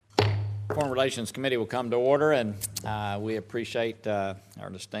Foreign Relations Committee will come to order, and we appreciate our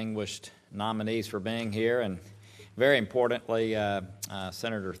distinguished nominees for being here, and very importantly,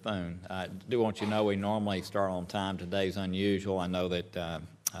 Senator Thune. I do want you to know we normally start on time. Today's unusual. I know that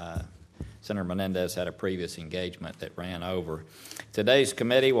Senator Menendez had a previous engagement that ran over. Today's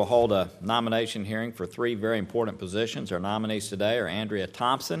committee will hold a nomination hearing for three very important positions. Our nominees today are Andrea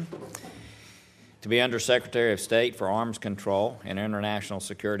Thompson, to be Undersecretary of State for Arms Control and International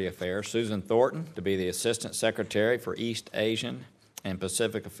Security Affairs, Susan Thornton, to be the Assistant Secretary for East Asian and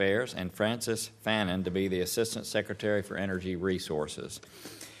Pacific Affairs, and Frances Fannin, to be the Assistant Secretary for Energy Resources.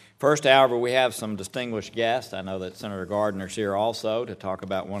 First, however, we have some distinguished guests. I know that Senator Gardner's here also to talk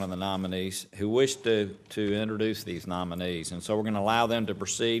about one of the nominees who wish to introduce these nominees. And so we're going to allow them to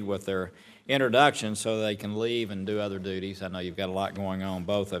proceed with their introduction so they can leave and do other duties. I know you've got a lot going on,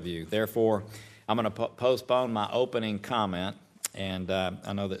 both of you. Therefore, I'm going to postpone my opening comment, and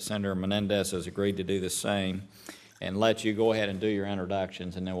I know that Senator Menendez has agreed to do the same, and let you go ahead and do your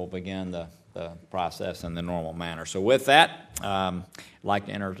introductions, and then we'll begin the process in the normal manner. So with that, I'd like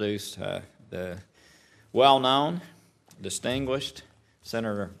to introduce the well-known, distinguished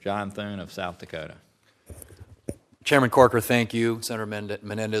Senator John Thune of South Dakota. Chairman Corker, thank you. Senator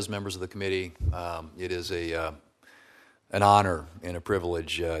Menendez, members of the committee, it is an honor and a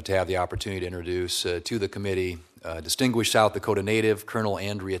privilege to have the opportunity to introduce to the committee distinguished South Dakota native, Colonel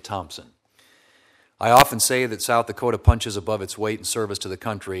Andrea Thompson. I often say that South Dakota punches above its weight in service to the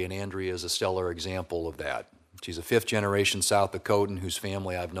country, and Andrea is a stellar example of that. She's a fifth-generation South Dakotan whose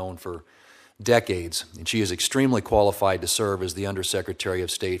family I've known for decades, and she is extremely qualified to serve as the Undersecretary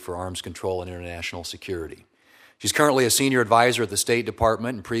of State for Arms Control and International Security. She's currently a senior advisor at the State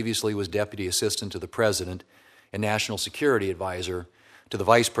Department and previously was Deputy Assistant to the President and National Security Advisor to the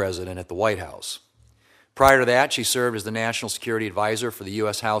Vice President at the White House. Prior to that, she served as the National Security Advisor for the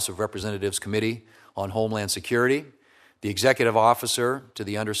U.S. House of Representatives Committee on Homeland Security, the Executive Officer to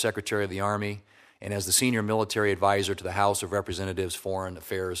the Undersecretary of the Army, and as the Senior Military Advisor to the House of Representatives Foreign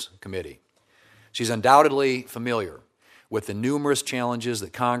Affairs Committee. She's undoubtedly familiar with the numerous challenges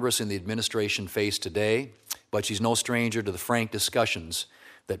that Congress and the administration face today, but she's no stranger to the frank discussions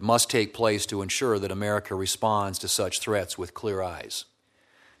that must take place to ensure that America responds to such threats with clear eyes.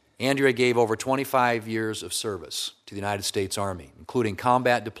 Andrea gave over 25 years of service to the United States Army, including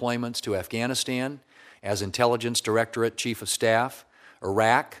combat deployments to Afghanistan as Intelligence Directorate Chief of Staff,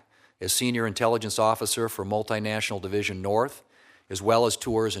 Iraq as Senior Intelligence Officer for Multinational Division North, as well as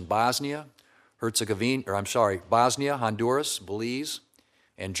tours in Bosnia, Honduras, Belize,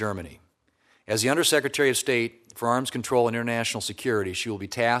 and Germany. As the Undersecretary of State for Arms Control and International Security, she will be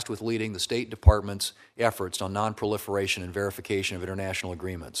tasked with leading the State Department's efforts on nonproliferation and verification of international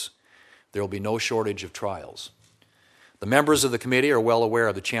agreements. There will be no shortage of trials. The members of the committee are well aware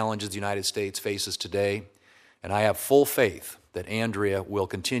of the challenges the United States faces today, and I have full faith that Andrea will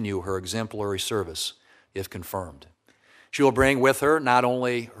continue her exemplary service if confirmed. She will bring with her not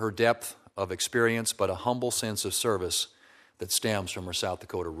only her depth of experience, but a humble sense of service that stems from her South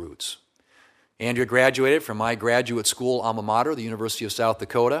Dakota roots. Andrea graduated from my graduate school alma mater, the University of South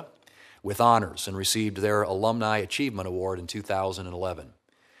Dakota, with honors and received their Alumni Achievement Award in 2011.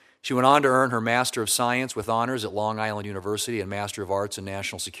 She went on to earn her Master of Science with honors at Long Island University and Master of Arts in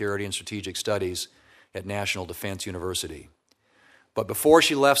National Security and Strategic Studies at National Defense University. But before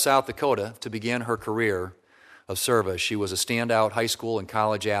she left South Dakota to begin her career of service, she was a standout high school and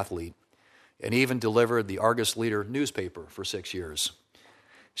college athlete and even delivered the Argus Leader newspaper for 6 years.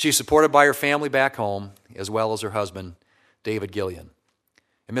 She's supported by her family back home, as well as her husband, David Gillian.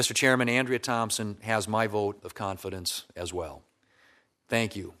 And Mr. Chairman, Andrea Thompson has my vote of confidence as well.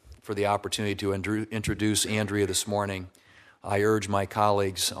 Thank you for the opportunity to introduce Andrea this morning. I urge my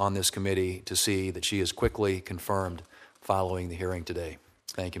colleagues on this committee to see that she is quickly confirmed following the hearing today.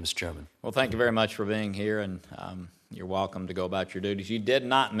 Thank you, Mr. Chairman. Well, thank you very much for being here, and you're welcome to go about your duties. You did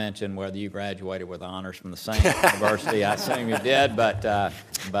not mention whether you graduated with honors from the same university. I assume you did, but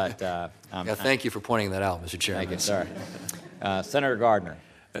thank you for pointing that out, Mr. Chairman. Thank you, sir. Senator Gardner.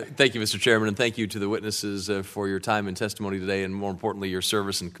 Thank you, Mr. Chairman, and thank you to the witnesses for your time and testimony today, and more importantly, your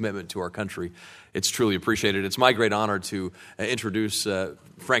service and commitment to our country. It's truly appreciated. It's my great honor to introduce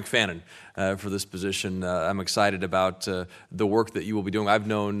Frank Fannin for this position. I'm excited about the work that you will be doing. I've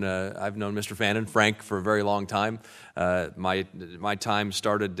known Mr. Fannin, Frank, for a very long time. My time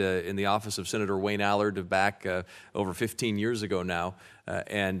started in the office of Senator Wayne Allard back over 15 years ago now,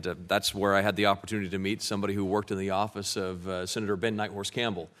 and that's where I had the opportunity to meet somebody who worked in the office of Senator Ben Nighthorse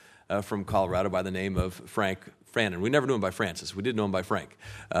Campbell from Colorado by the name of Frank Fannin. We never knew him by Francis. We did know him by Frank.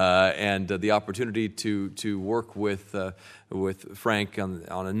 And the opportunity to work with Frank on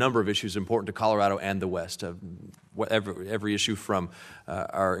a number of issues important to Colorado and the West. Every issue from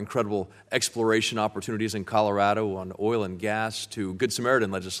our incredible exploration opportunities in Colorado on oil and gas to Good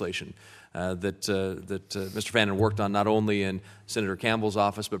Samaritan legislation that Mr. Fannin worked on not only in Senator Campbell's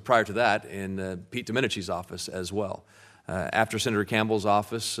office, but prior to that in Pete Domenici's office as well. After Senator Campbell's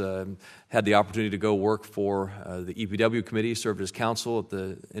office, had the opportunity to go work for the EPW committee, served as counsel at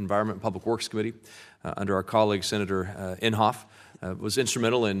the Environment and Public Works Committee under our colleague Senator Inhofe, was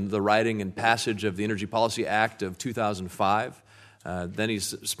instrumental in the writing and passage of the Energy Policy Act of 2005. Then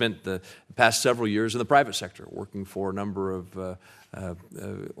he's spent the past several years in the private sector, working for a number of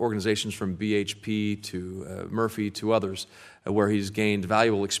organizations from BHP to Murphy to others, where he's gained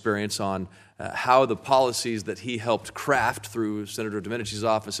valuable experience on how the policies that he helped craft through Senator Domenici's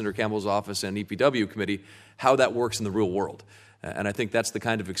office, Senator Campbell's office, and EPW committee, how that works in the real world. And I think that's the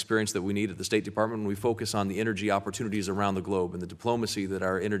kind of experience that we need at the State Department when we focus on the energy opportunities around the globe and the diplomacy that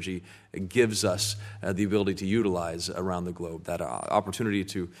our energy gives us the ability to utilize around the globe, that opportunity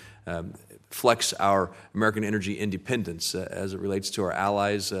to flex our American energy independence as it relates to our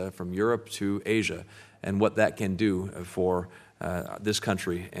allies from Europe to Asia, and what that can do for this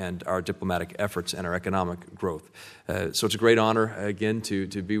country and our diplomatic efforts and our economic growth. So it's a great honor, again, to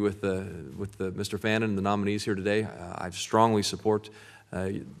be with Mr. Fannin and the nominees here today. I strongly support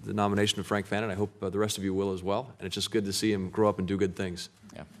the nomination of Frank Fannin. I hope the rest of you will as well. And it's just good to see him grow up and do good things.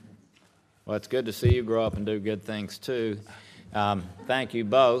 Yeah. Well, it's good to see you grow up and do good things, too. Thank you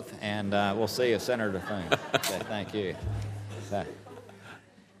both, and we'll see you, Senator Thune. Okay, thank you.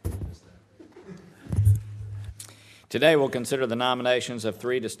 Today we'll consider the nominations of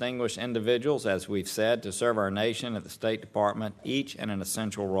 3 distinguished individuals, as we've said, to serve our nation at the State Department, each in an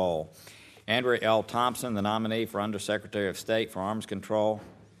essential role. Andrea L. Thompson, the nominee for Undersecretary of State for Arms Control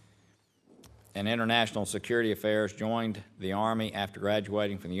and International Security Affairs, joined the Army after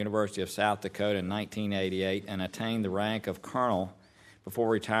graduating from the University of South Dakota in 1988 and attained the rank of colonel before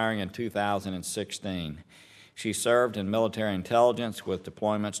retiring in 2016. She served in military intelligence with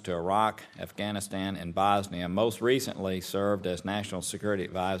deployments to Iraq, Afghanistan, and Bosnia, most recently served as National Security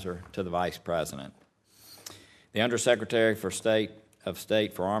Advisor to the Vice President. The Undersecretary for State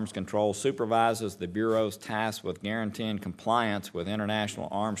for Arms Control supervises the Bureau's tasked with guaranteeing compliance with international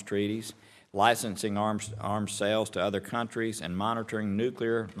arms treaties, licensing arms sales to other countries, and monitoring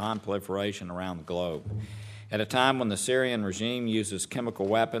nuclear nonproliferation around the globe. At a time when the Syrian regime uses chemical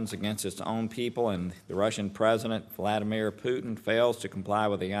weapons against its own people and the Russian President Vladimir Putin fails to comply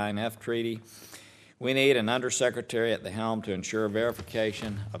with the INF Treaty, we need an undersecretary at the helm to ensure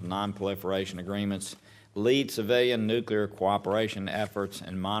verification of nonproliferation agreements, lead civilian nuclear cooperation efforts,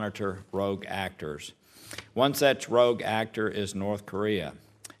 and monitor rogue actors. One such rogue actor is North Korea.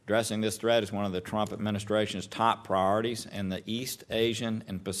 Addressing this threat is one of the Trump administration's top priorities, and the East Asian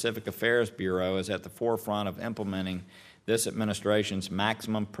and Pacific Affairs Bureau is at the forefront of implementing this administration's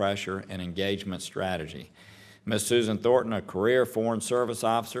maximum pressure and engagement strategy. Ms. Susan Thornton, a career Foreign Service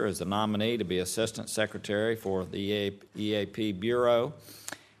officer, is the nominee to be Assistant Secretary for the EAP Bureau.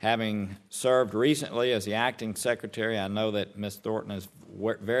 Having served recently as the acting secretary, I know that Ms. Thornton is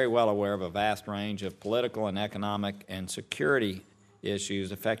very well aware of a vast range of political and economic and security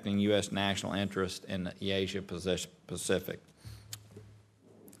issues affecting U.S. national interest in the Asia Pacific.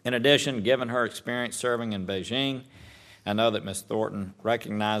 In addition, given her experience serving in Beijing, I know that Ms. Thornton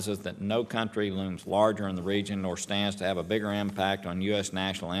recognizes that no country looms larger in the region nor stands to have a bigger impact on U.S.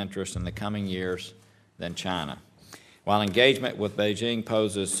 national interests in the coming years than China. While engagement with Beijing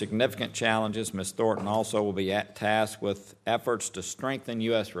poses significant challenges, Ms. Thornton also will be tasked with efforts to strengthen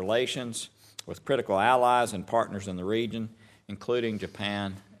U.S. relations with critical allies and partners in the region, including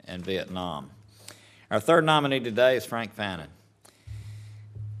Japan and Vietnam. Our third nominee today is Frank Fannin,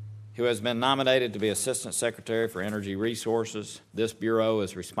 who has been nominated to be Assistant Secretary for Energy Resources. This bureau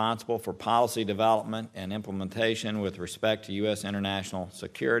is responsible for policy development and implementation with respect to U.S. international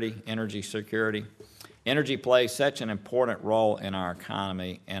security, energy security. Energy plays such an important role in our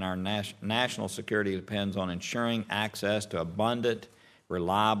economy, and our national security depends on ensuring access to abundant,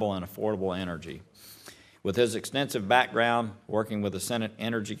 reliable, and affordable energy. With his extensive background working with the Senate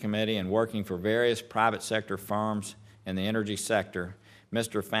Energy Committee and working for various private sector firms in the energy sector,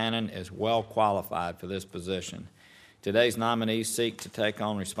 Mr. Fannin is well qualified for this position. Today's nominees seek to take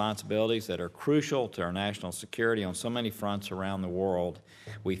on responsibilities that are crucial to our national security on so many fronts around the world.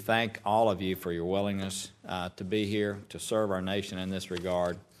 We thank all of you for your willingness to be here to serve our nation in this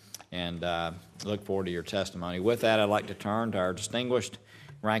regard, and look forward to your testimony. With that, I'd like to turn to our distinguished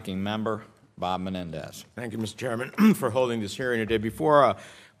ranking member, Bob Menendez. Thank you, Mr. Chairman, for holding this hearing today. Before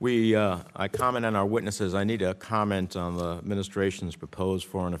I comment on our witnesses, I need to comment on the administration's proposed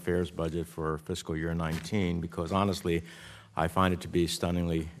foreign affairs budget for fiscal year 19, because honestly, I find it to be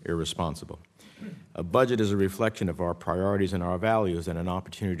stunningly irresponsible. A budget is a reflection of our priorities and our values and an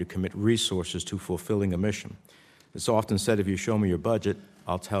opportunity to commit resources to fulfilling a mission. It's often said, if you show me your budget,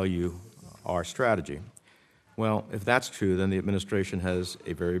 I'll tell you our strategy. Well, if that's true, then the administration has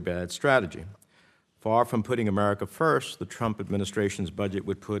a very bad strategy. Far from putting America first, the Trump administration's budget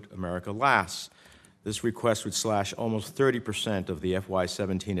would put America last. This request would slash almost 30% of the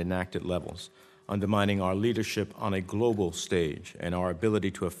FY17 enacted levels, undermining our leadership on a global stage and our ability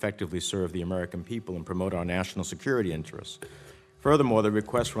to effectively serve the American people and promote our national security interests. Furthermore, the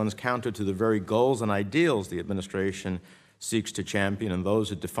request runs counter to the very goals and ideals the administration seeks to champion and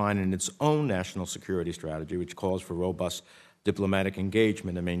those it defined in its own national security strategy, which calls for robust diplomatic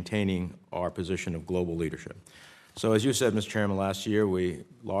engagement and maintaining our position of global leadership. So as you said, Mr. Chairman, last year we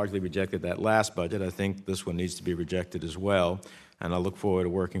largely rejected that last budget. I think this one needs to be rejected as well, and I look forward to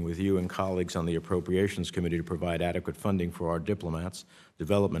working with you and colleagues on the Appropriations Committee to provide adequate funding for our diplomats,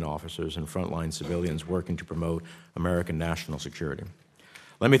 development officers, and frontline civilians working to promote American national security.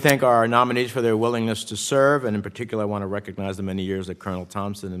 Let me thank our nominees for their willingness to serve, and in particular I want to recognize the many years that Colonel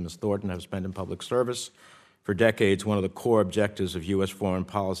Thompson and Ms. Thornton have spent in public service. For decades, one of the core objectives of U.S. foreign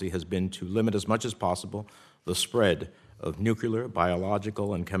policy has been to limit as much as possible the spread of nuclear,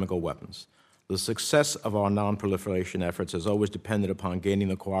 biological, and chemical weapons. The success of our nonproliferation efforts has always depended upon gaining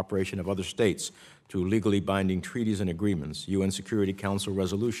the cooperation of other states through legally binding treaties and agreements, UN Security Council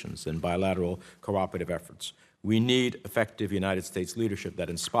resolutions, and bilateral cooperative efforts. We need effective United States leadership that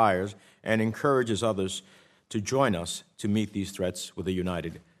inspires and encourages others to join us to meet these threats with a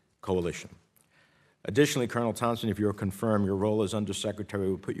united coalition. Additionally, Colonel Thompson, if you're confirmed, your role as Undersecretary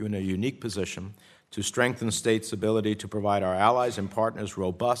will put you in a unique position to strengthen states' ability to provide our allies and partners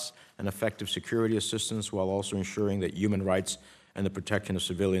robust and effective security assistance while also ensuring that human rights and the protection of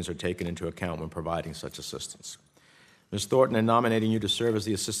civilians are taken into account when providing such assistance. Ms. Thornton, in nominating you to serve as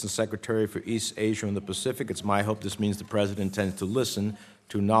the Assistant Secretary for East Asia and the Pacific, it's my hope this means the President intends to listen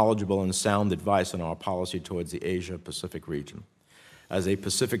to knowledgeable and sound advice on our policy towards the Asia-Pacific region. As a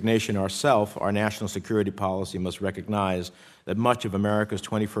Pacific nation ourselves, our national security policy must recognize that much of America's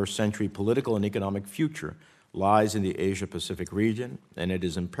 21st century political and economic future lies in the Asia-Pacific region, and it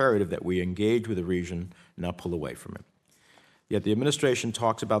is imperative that we engage with the region, not pull away from it. Yet the administration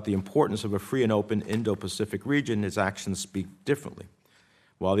talks about the importance of a free and open Indo-Pacific region, its actions speak differently.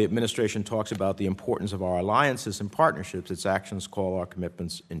 While the administration talks about the importance of our alliances and partnerships, its actions call our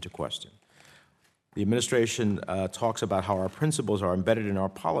commitments into question. The administration talks about how our principles are embedded in our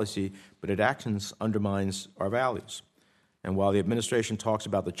policy, but its actions undermines our values. And while the administration talks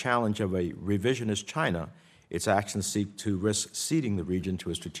about the challenge of a revisionist China, its actions seek to risk ceding the region to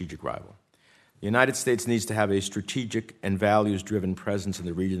a strategic rival. The United States needs to have a strategic and values-driven presence in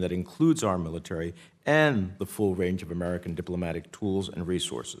the region that includes our military and the full range of American diplomatic tools and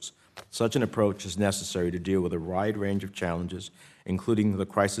resources. Such an approach is necessary to deal with a wide range of challenges, including the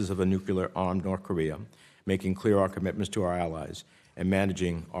crisis of a nuclear-armed North Korea, making clear our commitments to our allies, and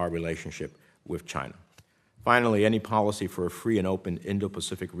managing our relationship with China. Finally, any policy for a free and open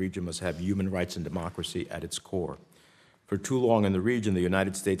Indo-Pacific region must have human rights and democracy at its core. For too long in the region, the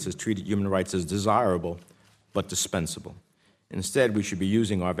United States has treated human rights as desirable but dispensable. Instead, we should be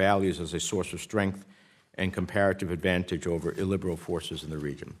using our values as a source of strength and comparative advantage over illiberal forces in the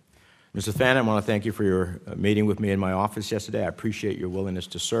region. Mr. Fannin, I want to thank you for your meeting with me in my office yesterday. I appreciate your willingness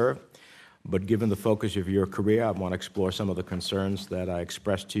to serve, but given the focus of your career, I want to explore some of the concerns that I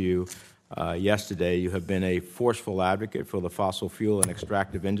expressed to you yesterday. You have been a forceful advocate for the fossil fuel and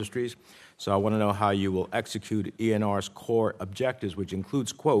extractive industries, so I want to know how you will execute ENR's core objectives, which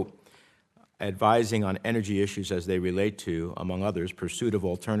includes, quote, advising on energy issues as they relate to, among others, pursuit of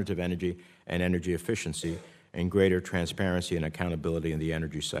alternative energy and energy efficiency, and greater transparency and accountability in the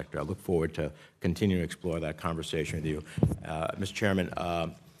energy sector. I look forward to continuing to explore that conversation with you. Mr. Chairman,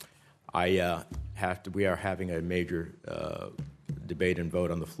 we are having a major debate and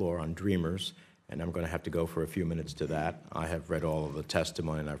vote on the floor on Dreamers, and I'm going to have to go for a few minutes to that. I have read all of the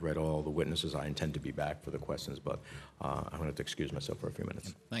testimony, and I've read all the witnesses. I intend to be back for the questions, but I'm going to have to excuse myself for a few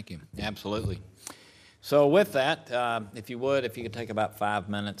minutes. Thank you. Absolutely. So with that, if you could take about 5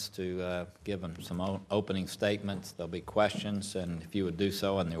 minutes to give them some opening statements. There'll be questions, and if you would do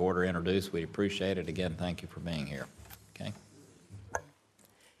so in the order introduced, we'd appreciate it. Again, thank you for being here. Okay.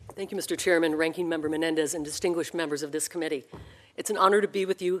 Thank you, Mr. Chairman, Ranking Member Menendez, and distinguished members of this committee. It's an honor to be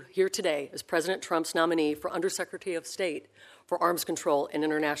with you here today as President Trump's nominee for Undersecretary of State for Arms Control and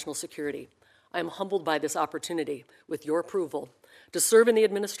International Security. I am humbled by this opportunity, with your approval, to serve in the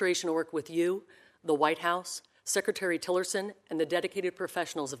administration and work with you, the White House, Secretary Tillerson, and the dedicated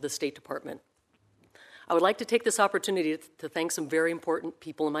professionals of the State Department. I would like to take this opportunity to thank some very important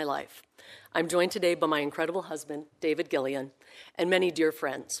people in my life. I'm joined today by my incredible husband, David Gillian, and many dear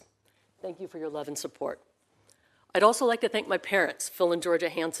friends. Thank you for your love and support. I'd also like to thank my parents, Phil and Georgia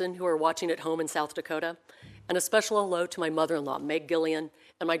Hansen, who are watching at home in South Dakota, and a special hello to my mother-in-law, Meg Gillian,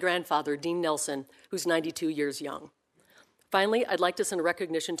 and my grandfather, Dean Nelson, who's 92 years young. Finally, I'd like to send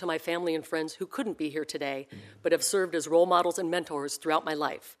recognition to my family and friends who couldn't be here today, but have served as role models and mentors throughout my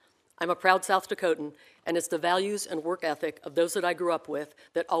life. I'm a proud South Dakotan, and it's the values and work ethic of those that I grew up with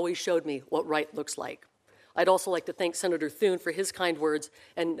that always showed me what right looks like. I'd also like to thank Senator Thune for his kind words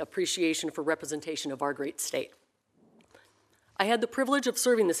and appreciation for representation of our great state. I had the privilege of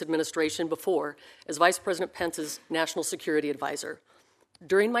serving this administration before as Vice President Pence's National Security Advisor.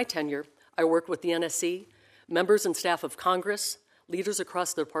 During my tenure, I worked with the NSC, members and staff of Congress, leaders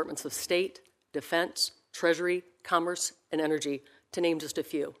across the Departments of State, Defense, Treasury, Commerce, and Energy, to name just a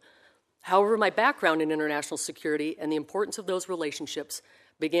few. However, my background in international security and the importance of those relationships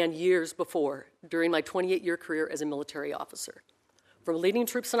began years before, during my 28-year career as a military officer. From leading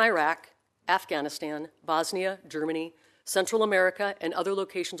troops in Iraq, Afghanistan, Bosnia, Germany, Central America, and other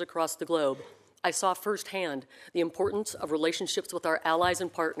locations across the globe, I saw firsthand the importance of relationships with our allies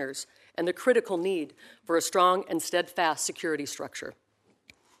and partners and the critical need for a strong and steadfast security structure.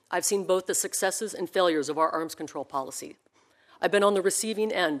 I've seen both the successes and failures of our arms control policy. I've been on the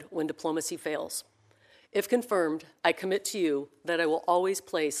receiving end when diplomacy fails. If confirmed, I commit to you that I will always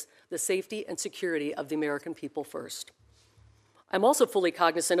place the safety and security of the American people first. I'm also fully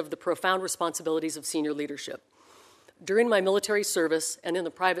cognizant of the profound responsibilities of senior leadership. During my military service and in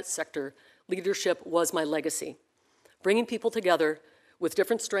the private sector, leadership was my legacy. Bringing people together with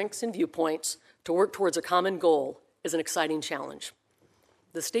different strengths and viewpoints to work towards a common goal is an exciting challenge.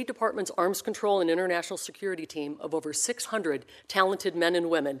 The State Department's Arms Control and International Security team of over 600 talented men and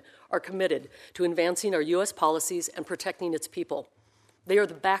women are committed to advancing our U.S. policies and protecting its people. They are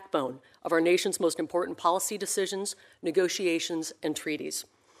the backbone of our nation's most important policy decisions, negotiations, and treaties.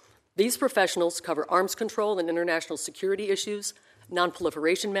 These professionals cover arms control and international security issues,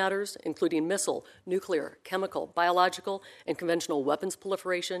 non-proliferation matters, including missile, nuclear, chemical, biological, and conventional weapons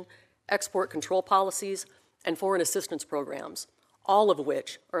proliferation, export control policies, and foreign assistance programs, all of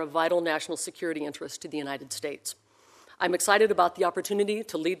which are of vital national security interest to the United States. I'm excited about the opportunity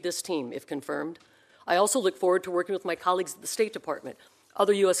to lead this team, if confirmed. I also look forward to working with my colleagues at the State Department,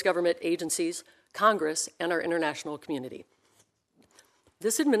 other U.S. government agencies, Congress, and our international community.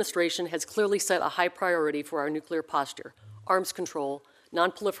 This administration has clearly set a high priority for our nuclear posture, arms control,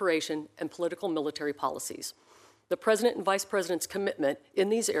 nonproliferation, and political military policies. The President and Vice President's commitment in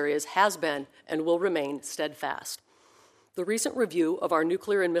these areas has been and will remain steadfast. The recent review of our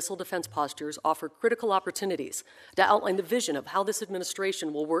nuclear and missile defense postures offer critical opportunities to outline the vision of how this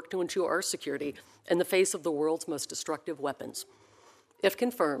administration will work to ensure our security in the face of the world's most destructive weapons. If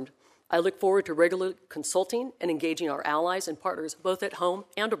confirmed, I look forward to regularly consulting and engaging our allies and partners, both at home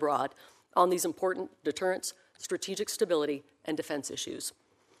and abroad, on these important deterrence, strategic stability, and defense issues.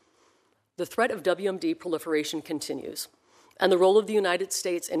 The threat of WMD proliferation continues, and the role of the United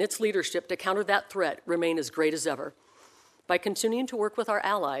States and its leadership to counter that threat remain as great as ever. By continuing to work with our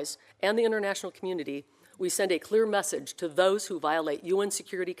allies and the international community, we send a clear message to those who violate UN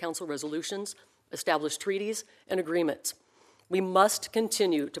Security Council resolutions, established treaties, and agreements. We must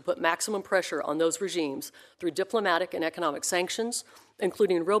continue to put maximum pressure on those regimes through diplomatic and economic sanctions,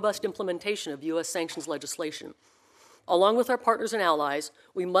 including robust implementation of U.S. sanctions legislation. Along with our partners and allies,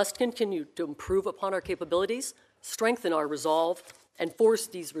 we must continue to improve upon our capabilities, strengthen our resolve, and force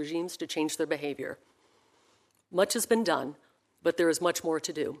these regimes to change their behavior. Much has been done, but there is much more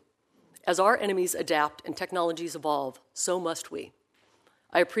to do. As our enemies adapt and technologies evolve, so must we.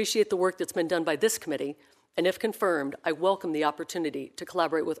 I appreciate the work that's been done by this committee, and if confirmed, I welcome the opportunity to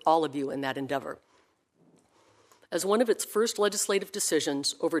collaborate with all of you in that endeavor. As one of its first legislative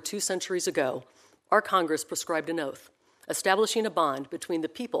decisions over 2 centuries ago, our Congress prescribed an oath, establishing a bond between the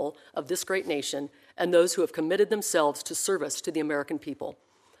people of this great nation and those who have committed themselves to service to the American people.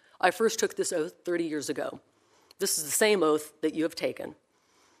 I first took this oath 30 years ago. This is the same oath that you have taken.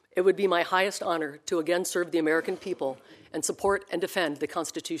 It would be my highest honor to again serve the American people and support and defend the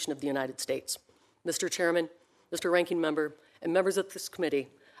Constitution of the United States. Mr. Chairman, Mr. Ranking Member, and members of this committee,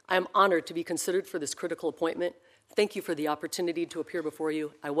 I am honored to be considered for this critical appointment. Thank you for the opportunity to appear before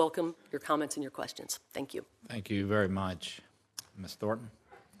you. I welcome your comments and your questions. Thank you. Thank you very much. Ms. Thornton?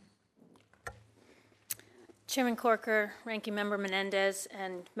 Chairman Corker, Ranking Member Menendez,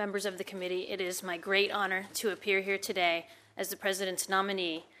 and members of the committee, it is my great honor to appear here today as the President's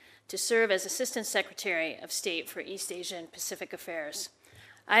nominee to serve as Assistant Secretary of State for East Asia and Pacific Affairs.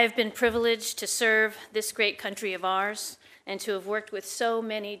 I have been privileged to serve this great country of ours and to have worked with so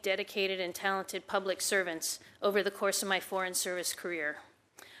many dedicated and talented public servants over the course of my foreign service career.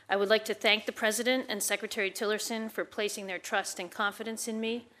 I would like to thank the President and Secretary Tillerson for placing their trust and confidence in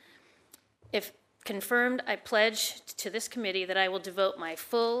me. If confirmed, I pledge to this committee that I will devote my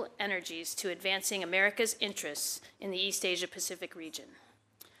full energies to advancing America's interests in the East Asia-Pacific region.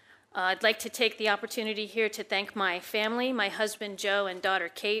 I'd like to take the opportunity here to thank my family, my husband Joe and daughter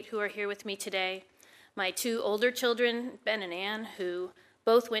Kate, who are here with me today, my two older children, Ben and Ann, who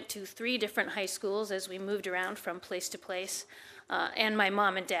both went to 3 different high schools as we moved around from place to place, and my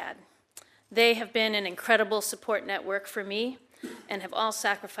mom and dad. They have been an incredible support network for me and have all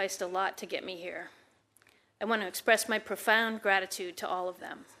sacrificed a lot to get me here. I want to express my profound gratitude to all of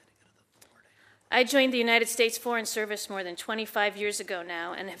them. I joined the United States Foreign Service more than 25 years ago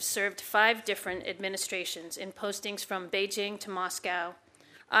now and have served 5 different administrations in postings from Beijing to Moscow,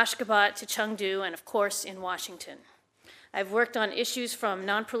 Ashgabat to Chengdu, and of course in Washington. I've worked on issues from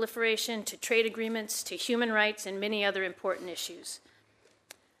nonproliferation to trade agreements to human rights and many other important issues.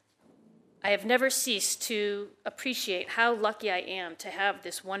 I have never ceased to appreciate how lucky I am to have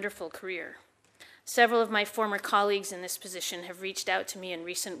this wonderful career. Several of my former colleagues in this position have reached out to me in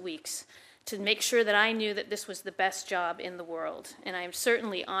recent weeks to make sure that I knew that this was the best job in the world, and I am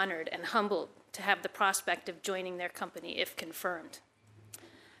certainly honored and humbled to have the prospect of joining their company if confirmed.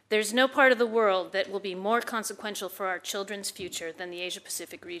 There's no part of the world that will be more consequential for our children's future than the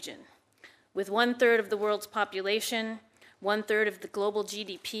Asia-Pacific region. With 1/3 of the world's population, 1/3 of the global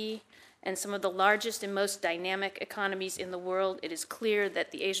GDP, and some of the largest and most dynamic economies in the world, it is clear that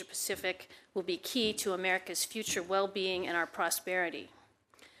the Asia-Pacific will be key to America's future well-being and our prosperity.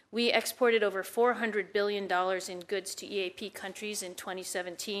 We exported over $400 billion in goods to EAP countries in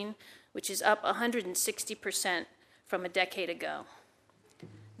 2017, which is up 160% from a decade ago.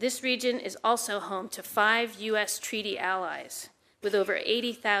 This region is also home to 5 U.S. treaty allies, with over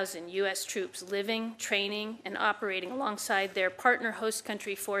 80,000 U.S. troops living, training, and operating alongside their partner host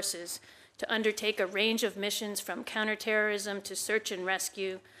country forces to undertake a range of missions from counterterrorism to search and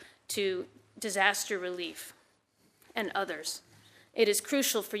rescue to disaster relief and others. It is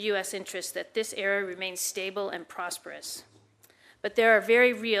crucial for U.S. interests that this area remains stable and prosperous. But there are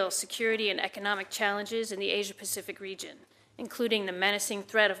very real security and economic challenges in the Asia-Pacific region, including the menacing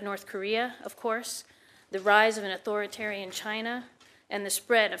threat of North Korea, of course, the rise of an authoritarian China, and the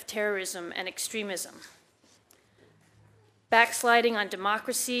spread of terrorism and extremism. Backsliding on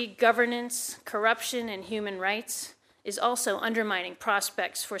democracy, governance, corruption, and human rights is also undermining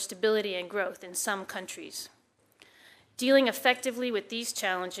prospects for stability and growth in some countries. Dealing effectively with these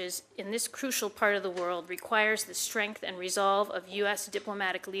challenges in this crucial part of the world requires the strength and resolve of U.S.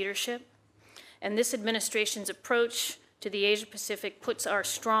 diplomatic leadership, and this administration's approach to the Asia-Pacific puts our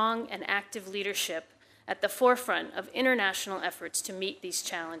strong and active leadership at the forefront of international efforts to meet these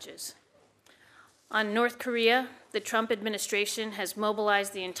challenges. On North Korea, the Trump administration has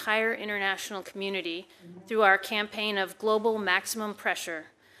mobilized the entire international community through our campaign of global maximum pressure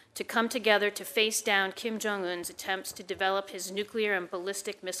to come together to face down Kim Jong-un's attempts to develop his nuclear and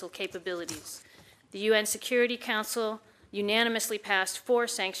ballistic missile capabilities. The UN Security Council unanimously passed 4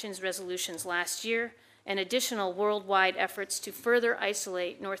 sanctions resolutions last year, and additional worldwide efforts to further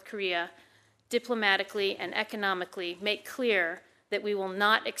isolate North Korea diplomatically and economically make clear that we will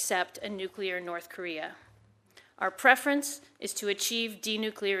not accept a nuclear North Korea. Our preference is to achieve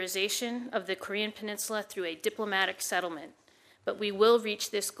denuclearization of the Korean Peninsula through a diplomatic settlement, but we will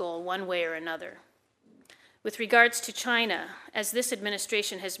reach this goal one way or another. With regards to China, as this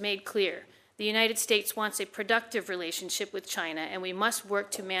administration has made clear, the United States wants a productive relationship with China, and we must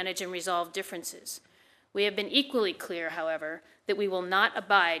work to manage and resolve differences. We have been equally clear, however, that we will not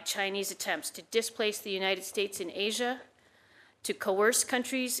abide Chinese attempts to displace the United States in Asia, to coerce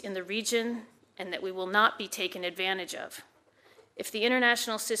countries in the region, and that we will not be taken advantage of. If the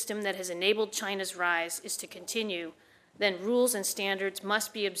international system that has enabled China's rise is to continue, then rules and standards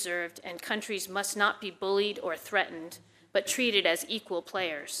must be observed and countries must not be bullied or threatened, but treated as equal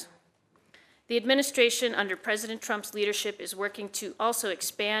players. The administration under President Trump's leadership is working to also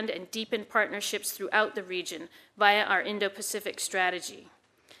expand and deepen partnerships throughout the region via our Indo-Pacific strategy.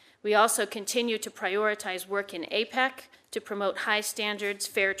 We also continue to prioritize work in APEC to promote high standards,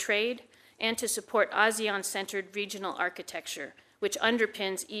 fair trade, and to support ASEAN-centered regional architecture, which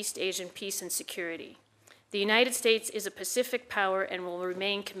underpins East Asian peace and security. The United States is a Pacific power and will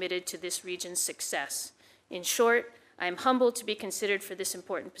remain committed to this region's success. In short, I am humbled to be considered for this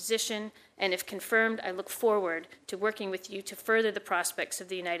important position, and if confirmed, I look forward to working with you to further the prospects of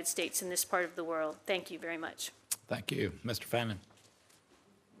the United States in this part of the world. Thank you very much. Thank you. Mr. Fannin.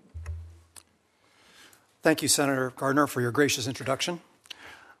 Thank you, Senator Gardner, for your gracious introduction.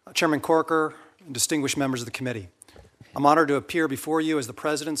 Chairman Corker, and distinguished members of the committee, I'm honored to appear before you as the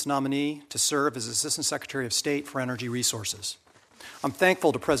President's nominee to serve as Assistant Secretary of State for Energy Resources. I'm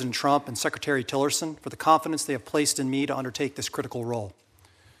thankful to President Trump and Secretary Tillerson for the confidence they have placed in me to undertake this critical role.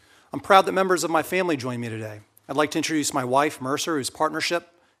 I'm proud that members of my family join me today. I'd like to introduce my wife, Mercer, whose partnership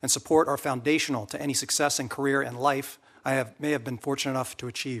and support are foundational to any success in career and life I may have been fortunate enough to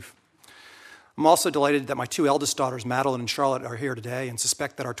achieve. I'm also delighted that my two eldest daughters, Madeline and Charlotte, are here today, and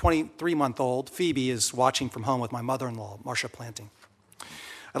suspect that our 23-month-old, Phoebe, is watching from home with my mother-in-law, Marcia Planting.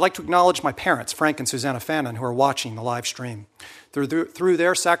 I'd like to acknowledge my parents, Frank and Susanna Fannin, who are watching the live stream. Through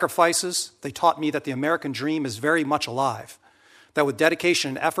their sacrifices, they taught me that the American dream is very much alive, that with dedication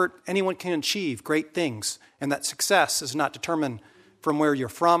and effort, anyone can achieve great things, and that success is not determined from where you're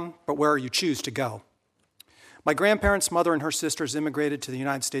from, but where you choose to go. My grandparents' mother and her sisters immigrated to the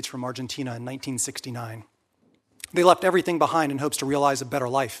United States from Argentina in 1969. They left everything behind in hopes to realize a better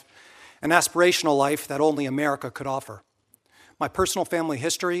life, an aspirational life that only America could offer. My personal family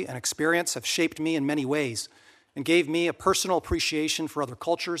history and experience have shaped me in many ways and gave me a personal appreciation for other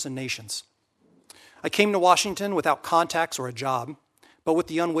cultures and nations. I came to Washington without contacts or a job, but with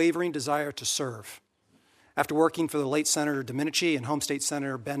the unwavering desire to serve. After working for the late Senator Domenici and home state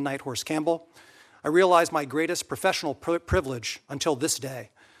Senator Ben Nighthorse Campbell, I realized my greatest professional privilege until this day,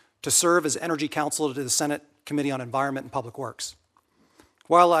 to serve as Energy Counsel to the Senate Committee on Environment and Public Works.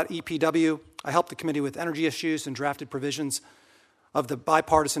 While at EPW, I helped the committee with energy issues and drafted provisions of the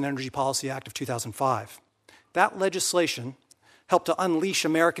Bipartisan Energy Policy Act of 2005. That legislation helped to unleash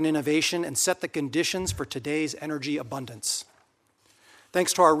American innovation and set the conditions for today's energy abundance.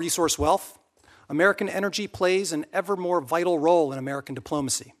 Thanks to our resource wealth, American energy plays an ever more vital role in American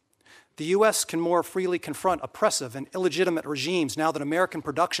diplomacy. The U.S. can more freely confront oppressive and illegitimate regimes now that American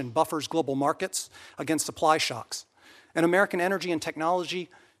production buffers global markets against supply shocks. And American energy and technology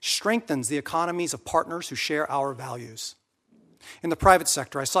strengthens the economies of partners who share our values. In the private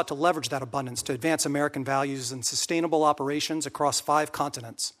sector, I sought to leverage that abundance to advance American values and sustainable operations across 5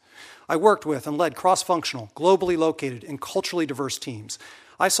 continents. I worked with and led cross-functional, globally located, and culturally diverse teams.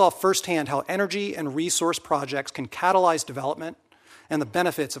 I saw firsthand how energy and resource projects can catalyze development and the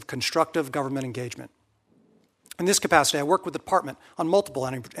benefits of constructive government engagement. In this capacity, I worked with the department on multiple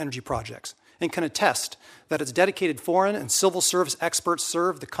energy projects and can attest that its dedicated foreign and civil service experts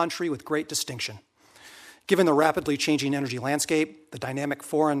serve the country with great distinction. Given the rapidly changing energy landscape, the dynamic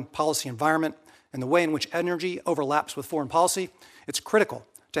foreign policy environment, and the way in which energy overlaps with foreign policy, it's critical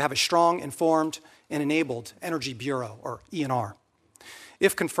to have a strong, informed, and enabled Energy Bureau, or ENR.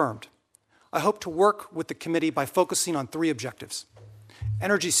 If confirmed, I hope to work with the committee by focusing on 3 objectives: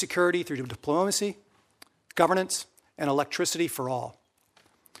 energy security through diplomacy, governance, and electricity for all.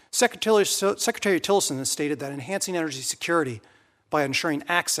 Secretary Tillerson has stated that enhancing energy security by ensuring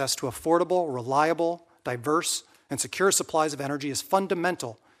access to affordable, reliable, diverse, and secure supplies of energy is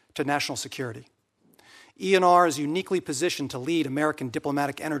fundamental to national security. ENR is uniquely positioned to lead American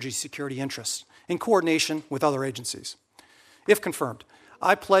diplomatic energy security interests in coordination with other agencies. If confirmed,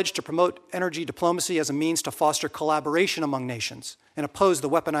 I pledge to promote energy diplomacy as a means to foster collaboration among nations and oppose the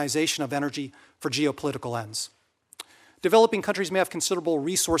weaponization of energy for geopolitical ends. Developing countries may have considerable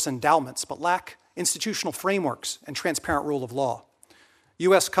resource endowments, but lack institutional frameworks and transparent rule of law.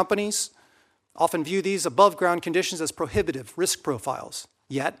 U.S. companies often view these above-ground conditions as prohibitive risk profiles,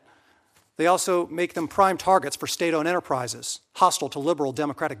 yet they also make them prime targets for state-owned enterprises, hostile to liberal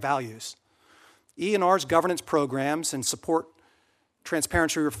democratic values. ENR's governance programs and support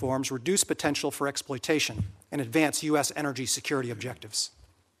transparency reforms reduce potential for exploitation and advance U.S. energy security objectives.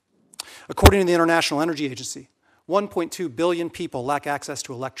 According to the International Energy Agency, 1.2 billion people lack access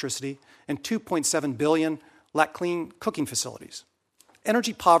to electricity and 2.7 billion lack clean cooking facilities.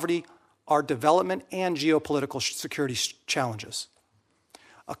 Energy poverty are development and geopolitical security challenges.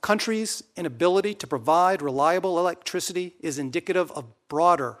 A country's inability to provide reliable electricity is indicative of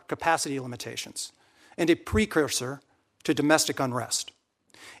broader capacity limitations and a precursor to domestic unrest.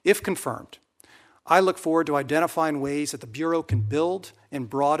 If confirmed, I look forward to identifying ways that the Bureau can build and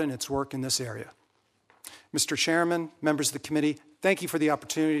broaden its work in this area. Mr. Chairman, members of the committee, thank you for the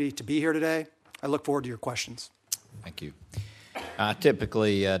opportunity to be here today. I look forward to your questions. Thank you. I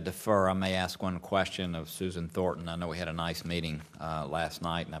typically defer. I may ask one question of Susan Thornton. I know we had a nice meeting last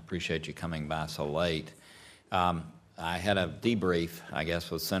night, and I appreciate you coming by so late. I had a debrief, I guess,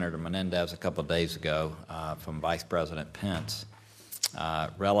 with Senator Menendez a couple of days ago from Vice President Pence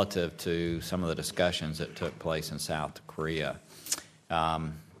relative to some of the discussions that took place in South Korea.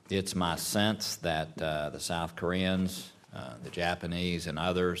 It's my sense that the South Koreans, the Japanese, and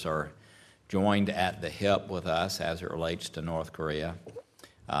others are joined at the hip with us as it relates to North Korea.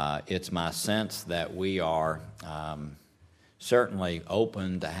 It's my sense that we are certainly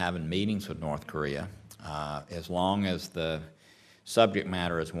open to having meetings with North Korea as long as the subject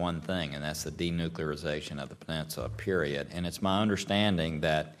matter is one thing, and that's the denuclearization of the peninsula, period. And it's my understanding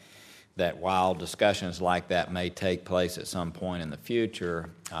that while discussions like that may take place at some point in the future,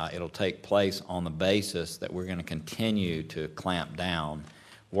 it'll take place on the basis that we're going to continue to clamp down,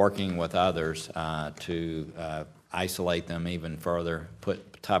 working with others to isolate them even further,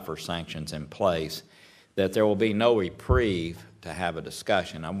 put tougher sanctions in place, that there will be no reprieve to have a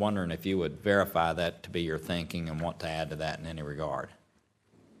discussion. I'm wondering if you would verify that to be your thinking and want to add to that in any regard.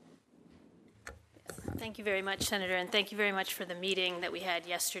 Thank you very much, Senator, and thank you very much for the meeting that we had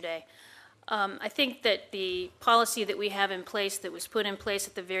yesterday. I think that the policy that we have in place that was put in place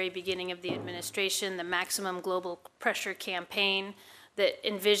at the very beginning of the administration, the Maximum Global Pressure Campaign, that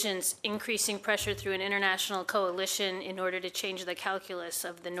envisions increasing pressure through an international coalition in order to change the calculus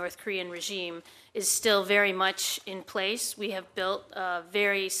of the North Korean regime, is still very much in place. We have built a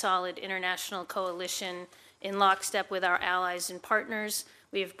very solid international coalition in lockstep with our allies and partners.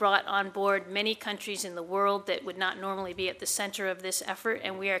 We have brought on board many countries in the world that would not normally be at the center of this effort,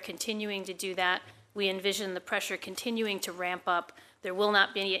 and we are continuing to do that. We envision the pressure continuing to ramp up. There will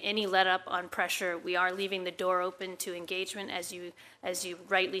not be any let up on pressure. We are leaving the door open to engagement, as you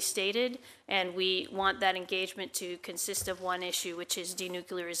rightly stated, and we want that engagement to consist of one issue, which is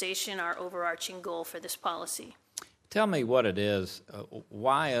denuclearization, our overarching goal for this policy. Tell me what it is.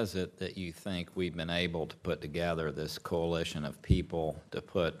 Why is it that you think we've been able to put together this coalition of people to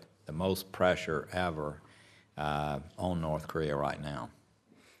put the most pressure ever on North Korea right now?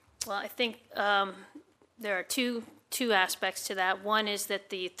 Well, I think there are two aspects to that. One is that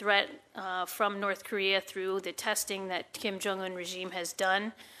the threat from North Korea through the testing that Kim Jong-un regime has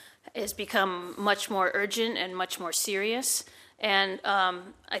done has become much more urgent and much more serious. And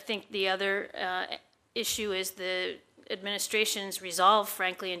I think the other issue is the administration's resolve,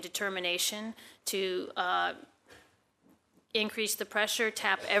 frankly, and determination to increase the pressure,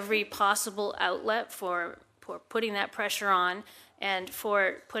 tap every possible outlet for putting that pressure on, and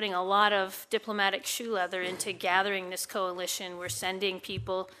for putting a lot of diplomatic shoe leather into gathering this coalition. We're sending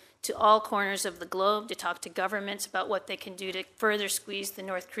people to all corners of the globe to talk to governments about what they can do to further squeeze the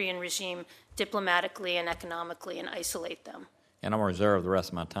North Korean regime diplomatically and economically and isolate them. And I'm going to reserve the rest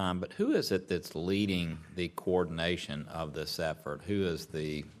of my time, but who is it that's leading the coordination of this effort? Who is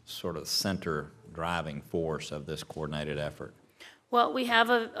the sort of center driving force of this coordinated effort? Well, we have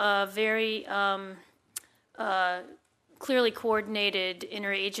a very clearly coordinated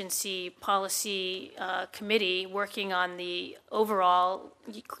interagency policy committee working on the overall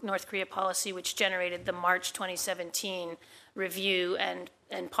North Korea policy, which generated the March 2017 review and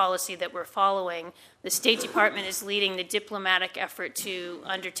policy that we're following. The State Department is leading the diplomatic effort to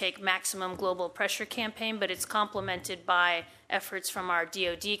undertake Maximum Global Pressure Campaign, but it's complemented by efforts from our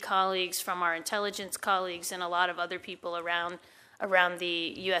DoD colleagues, from our intelligence colleagues, and a lot of other people around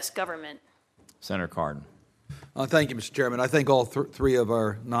the U.S. government. Senator Cardin. Thank you, Mr. Chairman. I thank all three of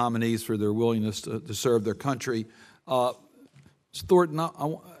our nominees for their willingness to serve their country. Mr. Thornton,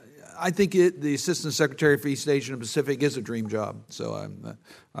 I think the Assistant Secretary for East Asia and Pacific is a dream job. So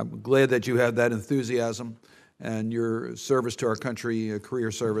I'm glad that you have that enthusiasm, and your service to our country,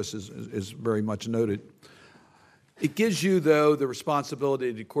 career service, is very much noted. It gives you, though, the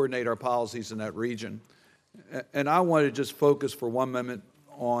responsibility to coordinate our policies in that region. And I want to just focus for one moment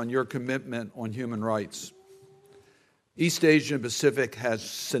on your commitment on human rights. East Asia and Pacific has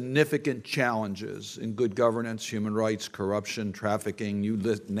significant challenges in good governance, human rights, corruption, trafficking, you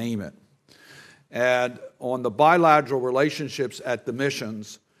name it. And on the bilateral relationships at the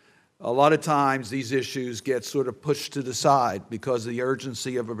missions, a lot of times these issues get sort of pushed to the side because of the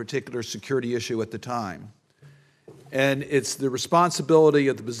urgency of a particular security issue at the time. And it's the responsibility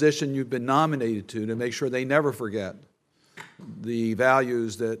of the position you've been nominated to make sure they never forget the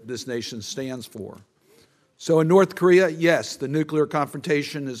values that this nation stands for. So in North Korea, yes, the nuclear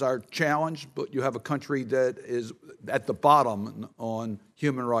confrontation is our challenge, but you have a country that is at the bottom on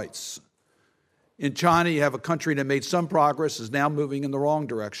human rights. In China, you have a country that made some progress, is now moving in the wrong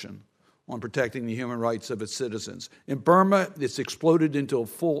direction on protecting the human rights of its citizens. In Burma, it's exploded into a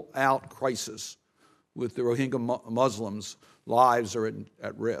full-out crisis with the Rohingya Muslims' lives are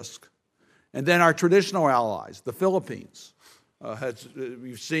at risk. And then our traditional allies, the Philippines,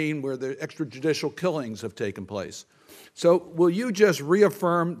 we've seen where the extrajudicial killings have taken place. So will you just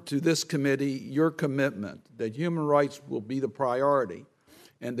reaffirm to this committee your commitment that human rights will be the priority,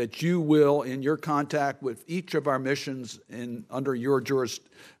 and that you will, in your contact with each of our missions under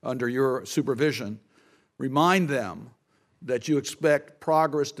your supervision, remind them that you expect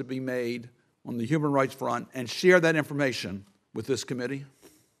progress to be made on the human rights front, and share that information with this committee?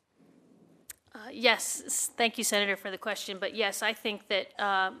 Yes, thank you, Senator, for the question. But yes, I think that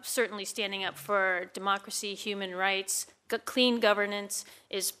certainly standing up for democracy, human rights, clean governance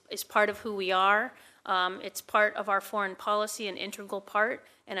is part of who we are. It's part of our foreign policy, an integral part,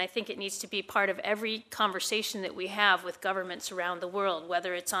 and I think it needs to be part of every conversation that we have with governments around the world,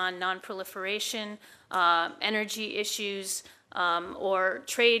 whether it's on non-proliferation, energy issues, or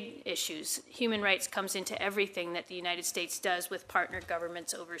trade issues. Human rights comes into everything that the United States does with partner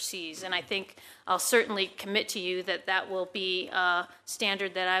governments overseas. And I think I'll certainly commit to you that that will be a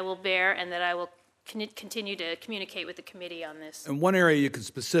standard that I will bear, and that I will continue to communicate with the committee on this. And one area you can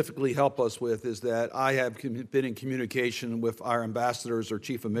specifically help us with is that I have been in communication with our ambassadors or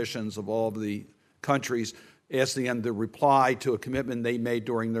chief of missions of all of the countries, asking them to reply to a commitment they made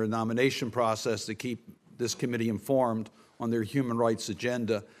during their nomination process to keep this committee informed on their human rights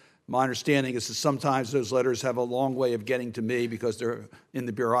agenda. My understanding is that sometimes those letters have a long way of getting to me because they're in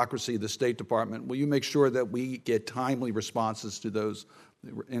the bureaucracy of the State Department. Will you make sure that we get timely responses to those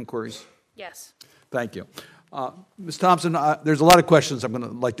inquiries? Yes. Thank you. Ms. Thompson, there's a lot of questions I'm going to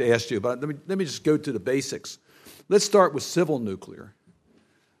like to ask you, but let me just go to the basics. Let's start with civil nuclear.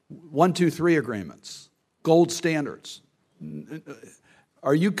 1, 2, 3 agreements, gold standards.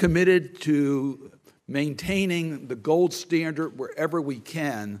 Are you committed to maintaining the gold standard wherever we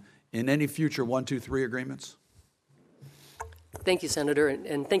can in any future 1, 2, 3 agreements? Thank you, Senator,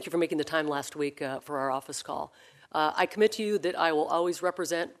 and thank you for making the time last week for our office call. I commit to you that I will always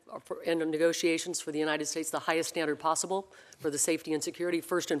represent in negotiations for the United States the highest standard possible for the safety and security,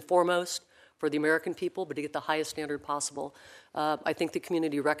 first and foremost for the American people, but to get the highest standard possible. I think the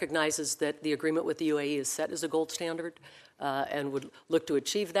community recognizes that the agreement with the UAE is set as a gold standard and would look to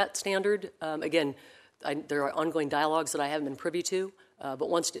achieve that standard. Again, there are ongoing dialogues that I haven't been privy to, but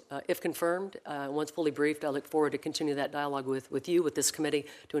once, if confirmed, once fully briefed, I look forward to continue that dialogue with you, with this committee,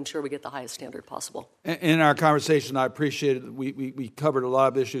 to ensure we get the highest standard possible. In our conversation, I appreciated we covered a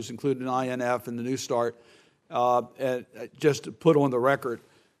lot of issues, including INF and the New START. And just to put on the record,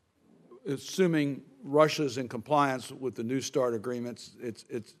 assuming Russia's in compliance with the New START agreements,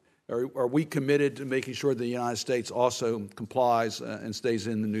 are we committed to making sure the United States also complies and stays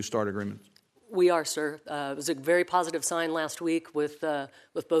in the New START agreements? We are, sir. It was a very positive sign last week with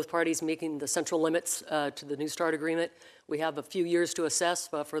both parties making the central limits to the New START agreement. We have a few years to assess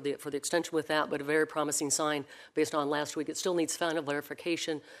for the extension with that, but a very promising sign based on last week. It still needs final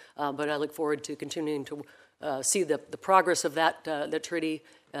verification, but I look forward to continuing to see the progress of that treaty,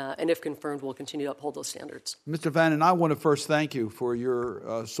 and if confirmed, we'll continue to uphold those standards. Mr. Vannon, I want to first thank you for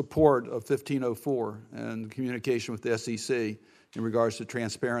your support of 1504 and communication with the SEC in regards to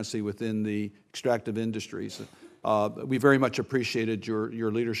transparency within the extractive industries. We very much appreciated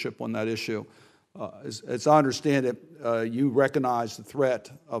your leadership on that issue. As I understand it, you recognize the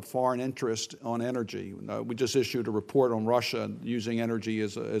threat of foreign interest on energy. We just issued a report on Russia using energy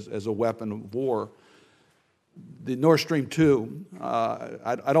as a weapon of war. The Nord Stream 2,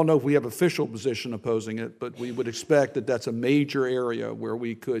 I don't know if we have official position opposing it, but we would expect that that's a major area where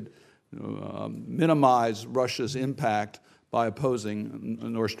we could minimize Russia's impact by opposing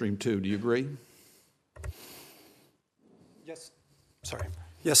Nord Stream 2. Do you agree? Yes. Sorry.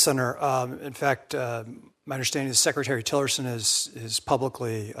 Yes, Senator. In fact, my understanding is Secretary Tillerson has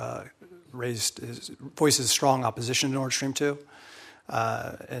publicly voices strong opposition to Nord Stream 2.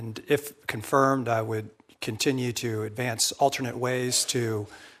 And if confirmed, I would continue to advance alternate ways to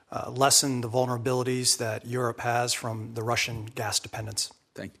lessen the vulnerabilities that Europe has from the Russian gas dependence.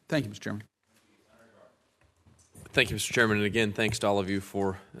 Thank you, Mr. Chairman. Thank you, Mr. Chairman, and again, thanks to all of you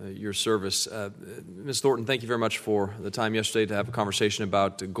for your service. Ms. Thornton, thank you very much for the time yesterday to have a conversation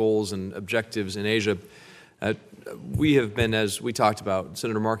about goals and objectives in Asia. We have been, as we talked about,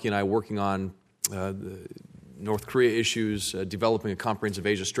 Senator Markey and I, working on the North Korea issues, developing a comprehensive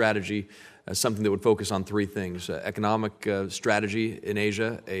Asia strategy, something that would focus on 3 things: economic strategy in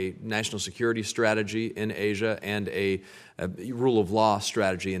Asia, a national security strategy in Asia, and a rule of law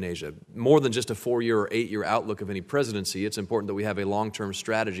strategy in Asia. More than just a 4-year or 8-year outlook of any presidency, it's important that we have a long-term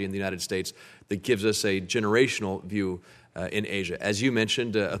strategy in the United States that gives us a generational view in Asia. As you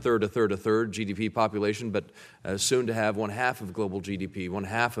mentioned, a third GDP population, but soon to have 1/2 of global GDP,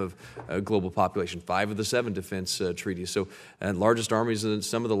 1/2 of global population, 5 of the 7 defense treaties. So, largest armies, and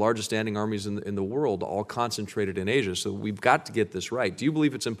some of the largest standing armies in the world, all concentrated in Asia. So we've got to get this right. Do you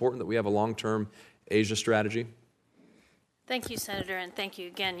believe it's important that we have a long-term Asia strategy? Thank you, Senator, and thank you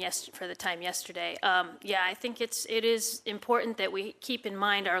again for the time yesterday. I think it is important that we keep in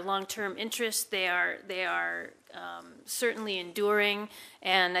mind our long-term interests. They are certainly enduring,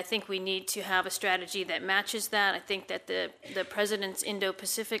 and I think we need to have a strategy that matches that. I think that the President's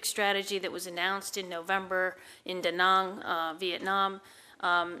Indo-Pacific strategy that was announced in November in Da Nang, Vietnam,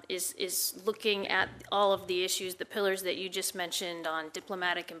 is looking at all of the issues, the pillars that you just mentioned on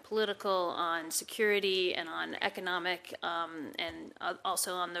diplomatic and political, on security, and on economic, and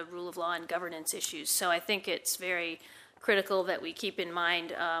also on the rule of law and governance issues. So I think it's very critical that we keep in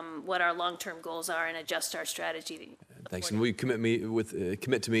mind what our long-term goals are and adjust our strategy. Thanks. And will you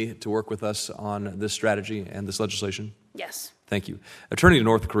commit to me to work with us on this strategy and this legislation? Yes. Thank you. Turning to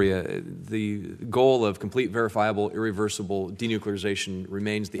North Korea, the goal of complete, verifiable, irreversible denuclearization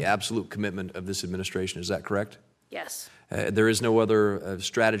remains the absolute commitment of this administration. Is that correct? Yes. There is no other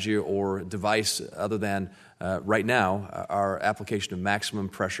strategy or device other than, right now, our application of maximum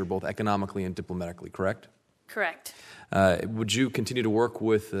pressure, both economically and diplomatically, correct? Correct. Would you continue to work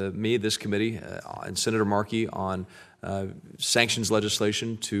with me, this committee, and Senator Markey on sanctions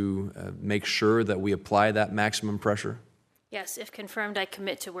legislation to make sure that we apply that maximum pressure? Yes, if confirmed, I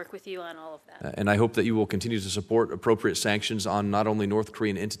commit to work with you on all of that. And I hope that you will continue to support appropriate sanctions on not only North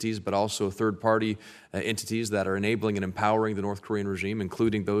Korean entities, but also third-party entities that are enabling and empowering the North Korean regime,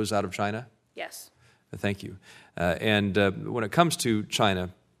 including those out of China? Yes. Thank you. And when it comes to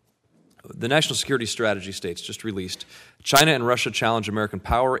China, the National Security Strategy states, just released, China and Russia challenge American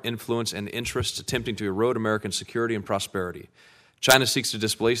power, influence, and interests, attempting to erode American security and prosperity. China seeks to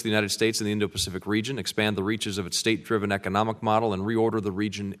displace the United States in the Indo-Pacific region, expand the reaches of its state-driven economic model, and reorder the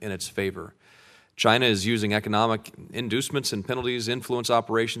region in its favor. China is using economic inducements and penalties, influence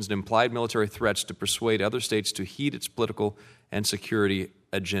operations, and implied military threats to persuade other states to heed its political and security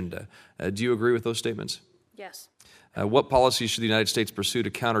agenda. Do you agree with those statements? Yes. What policies should the United States pursue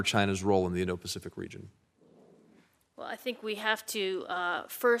to counter China's role in the Indo-Pacific region? Well, I think we have to,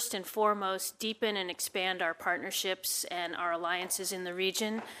 first and foremost, deepen and expand our partnerships and our alliances in the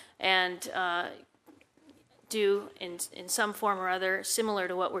region, and do, in some form or other, similar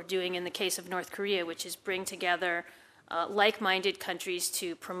to what we're doing in the case of North Korea, which is bring together like-minded countries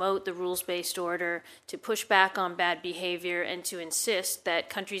to promote the rules-based order, to push back on bad behavior, and to insist that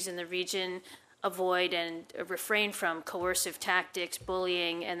countries in the region avoid and refrain from coercive tactics,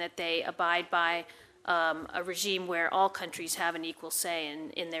 bullying, and that they abide by a regime where all countries have an equal say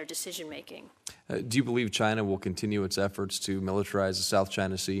in their decision-making. Do you believe China will continue its efforts to militarize the South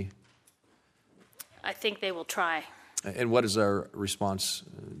China Sea? I think they will try. And what is our response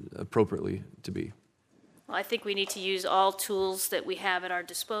appropriately to be? Well, I think we need to use all tools that we have at our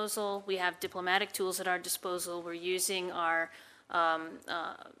disposal. We have diplomatic tools at our disposal. We're using our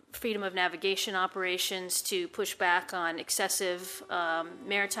freedom of navigation operations to push back on excessive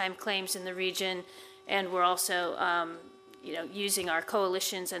maritime claims in the region, and we're also using our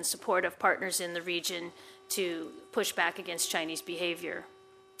coalitions and support of partners in the region to push back against Chinese behavior.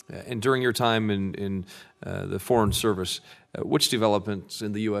 And during your time in the Foreign Service, which developments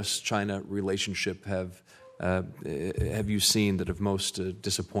in the U.S.-China relationship have you seen that have most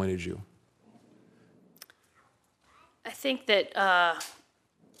disappointed you? I think that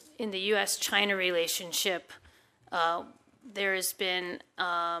in the U.S.-China relationship, there has been,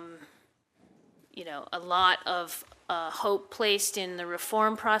 a lot of hope placed in the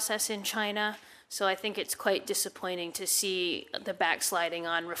reform process in China. So I think it's quite disappointing to see the backsliding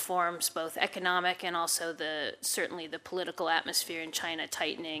on reforms, both economic and also certainly the political atmosphere in China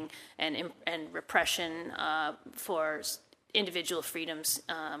tightening, and repression for individual freedoms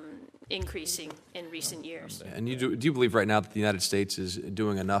increasing in recent years. And do you believe right now that the United States is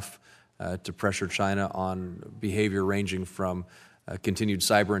doing enough to pressure China on behavior ranging from continued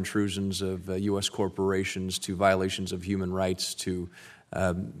cyber intrusions of U.S. corporations to violations of human rights to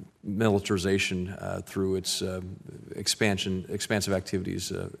militarization through its expansive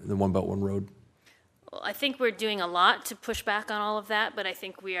activities in the One Belt, One Road? Well, I think we're doing a lot to push back on all of that, but I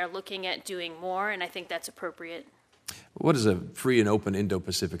think we are looking at doing more, and I think that's appropriate. What does a free and open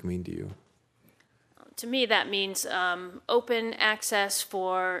Indo-Pacific mean to you? To me, that means open access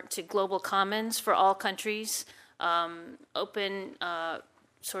to global commons for all countries, open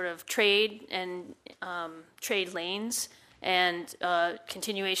sort of trade and trade lanes, and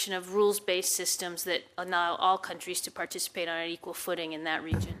continuation of rules-based systems that allow all countries to participate on an equal footing in that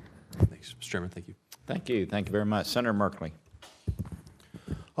region. Thanks, Mr. Chairman. Thank you. Thank you. Thank you very much. Senator Merkley.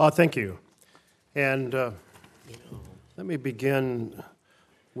 Thank you. And let me begin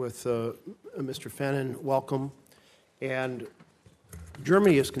with Mr. Fannin. Welcome. And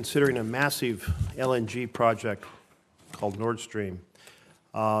Germany is considering a massive LNG project called Nord Stream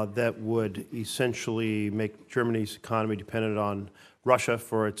that would essentially make Germany's economy dependent on Russia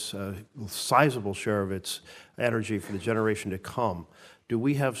for its sizable share of its energy for the generation to come. Do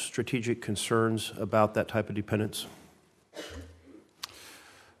we have strategic concerns about that type of dependence?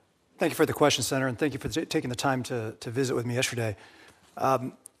 Thank you for the question, Senator, and thank you for taking the time to visit with me yesterday.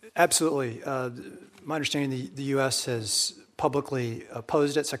 Absolutely. My understanding, the U.S. has publicly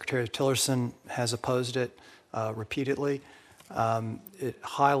opposed it. Secretary Tillerson has opposed it repeatedly. It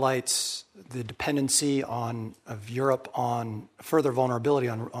highlights the dependency of Europe on further vulnerability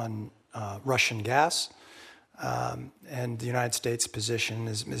on Russian gas. And the United States' position,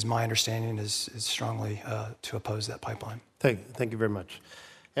 is my understanding, is strongly to oppose that pipeline. Thank you very much.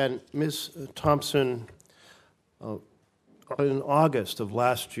 And Ms. Thompson, in August of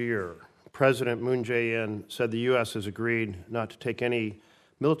last year, President Moon Jae-in said the U.S. has agreed not to take any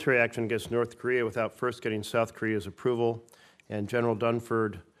military action against North Korea without first getting South Korea's approval. And General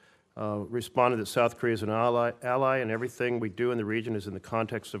Dunford responded that South Korea is an ally, and everything we do in the region is in the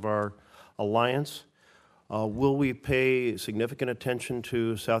context of our alliance. Will we pay significant attention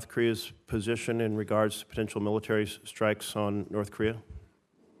to South Korea's position in regards to potential military strikes on North Korea?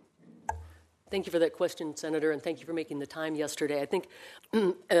 Thank you for that question, Senator, and thank you for making the time yesterday. I think,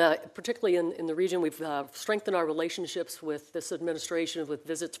 particularly in the region, we've strengthened our relationships with this administration with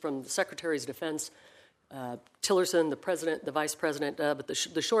visits from the Secretaries of Defense, Tillerson, the President, the Vice President, but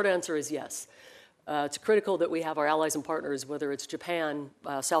the short answer is yes. It's critical that we have our allies and partners, whether it's Japan,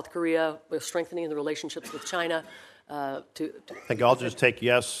 South Korea, we're strengthening the relationships with China. I think I'll just take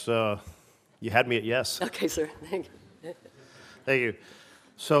yes. You had me at yes. Okay, sir. Thank you. Thank you.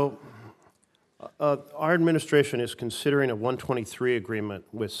 So, our administration is considering a 123 agreement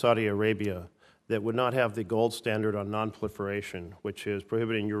with Saudi Arabia that would not have the gold standard on nonproliferation, which is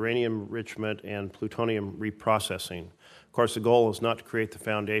prohibiting uranium enrichment and plutonium reprocessing. Of course, the goal is not to create the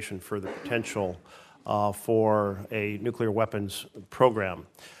foundation for the potential for a nuclear weapons program.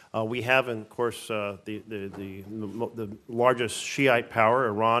 We have, of course, the largest Shiite power,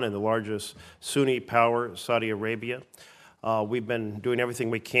 Iran, and the largest Sunni power, Saudi Arabia. We've been doing everything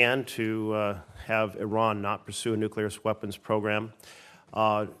we can to have Iran not pursue a nuclear weapons program.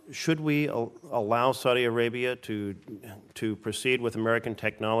 Should we allow Saudi Arabia to proceed with American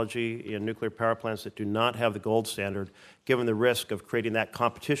technology in nuclear power plants that do not have the gold standard, given the risk of creating that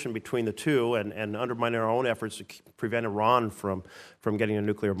competition between the two and undermining our own efforts to prevent Iran from getting a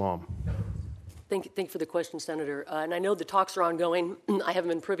nuclear bomb? Thank you for the question, Senator. And I know the talks are ongoing. I haven't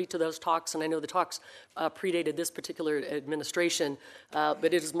been privy to those talks, and I know the talks predated this particular administration. But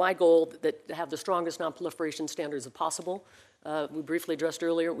it is my goal to have the strongest nonproliferation standards as possible. We briefly addressed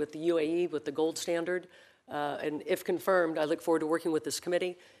earlier with the UAE, with the gold standard. And if confirmed, I look forward to working with this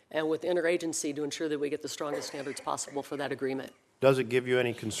committee and with the interagency to ensure that we get the strongest standards possible for that agreement. Does it give you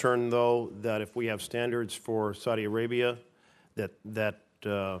any concern, though, that if we have standards for Saudi Arabia, that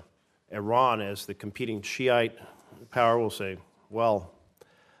Iran, as the competing Shiite power, will say, well,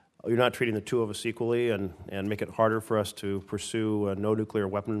 you're not treating the two of us equally and make it harder for us to pursue a no nuclear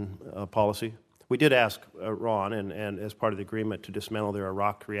weapon policy? We did ask Iran, and as part of the agreement, to dismantle their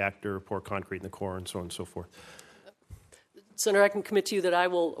Iraq reactor, pour concrete in the core, and so on and so forth. Senator, I can commit to you that I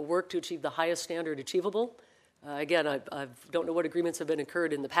will work to achieve the highest standard achievable. Again, I don't know what agreements have been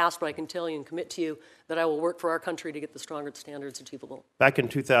incurred in the past, but I can tell you and commit to you that I will work for our country to get the strongest standards achievable. Back in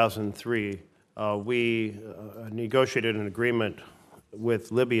 2003, we negotiated an agreement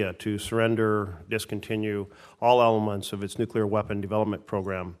with Libya to surrender, discontinue all elements of its nuclear weapon development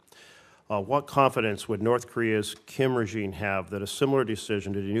program. What confidence would North Korea's Kim regime have that a similar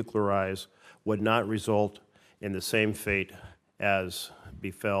decision to denuclearize would not result in the same fate as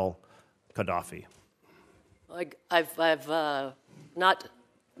befell Gaddafi? I've not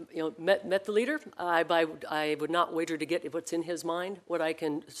met the leader. I would not wager to get what's in his mind. What I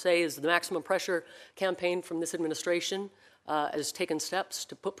can say is the maximum pressure campaign from this administration has taken steps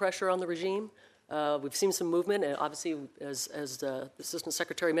to put pressure on the regime. We've seen some movement, and obviously, as the Assistant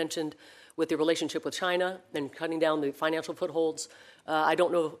Secretary mentioned, with the relationship with China and cutting down the financial footholds. I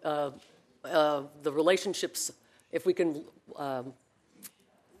don't know the relationships, if we can,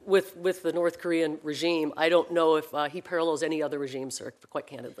 with the North Korean regime. I don't know if he parallels any other regime, sir, quite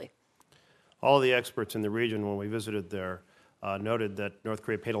candidly. All the experts in the region, when we visited there, noted that North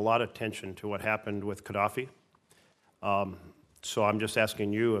Korea paid a lot of attention to what happened with Gaddafi. So I'm just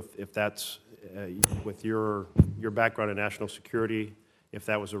asking you if that's, with your background in national security, if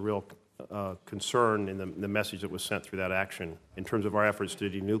that was a real concern in the message that was sent through that action in terms of our efforts to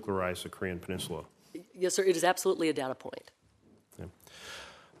denuclearize the Korean Peninsula. Yes, sir, it is absolutely a data point.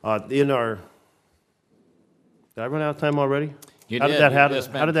 Did I run out of time already? You How did. did that You happen?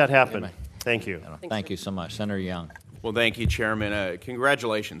 just How did that happen? been- Thank you. Thank you so much. Senator Young. Well, thank you, Chairman.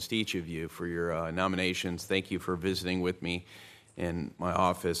 Congratulations to each of you for your nominations. Thank you for visiting with me in my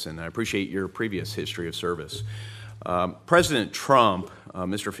office, and I appreciate your previous history of service. President Trump,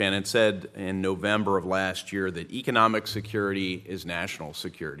 Mr. Fannin, said in November of last year that economic security is national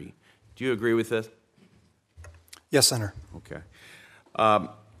security. Do you agree with this? Yes, Senator. Okay.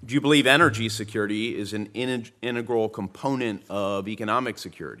 Do you believe energy security is an integral component of economic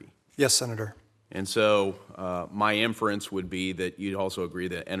security? Yes, Senator. And so my inference would be that you'd also agree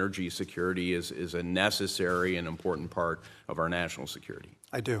that energy security is a necessary and important part of our national security.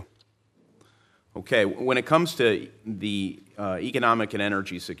 I do. Okay, when it comes to the economic and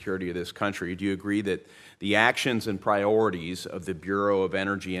energy security of this country, do you agree that the actions and priorities of the Bureau of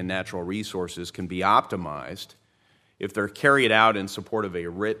Energy and Natural Resources can be optimized if they're carried out in support of a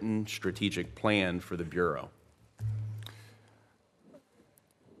written strategic plan for the Bureau?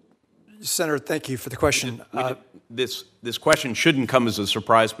 Senator, thank you for the question. This question shouldn't come as a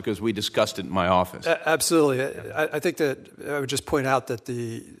surprise because we discussed it in my office. Absolutely. I think that I would just point out that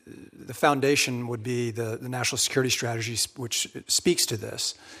the foundation would be the national security strategy, which speaks to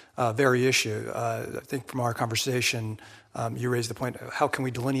this very issue. I think from our conversation, you raised the point, how can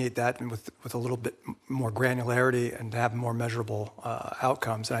we delineate that with a little bit more granularity and have more measurable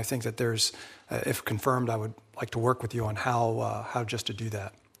outcomes? And I think that there's, if confirmed, I would like to work with you on how just to do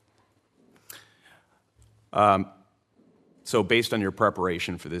that. So based on your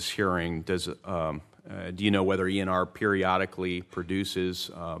preparation for this hearing, do you know whether ENR periodically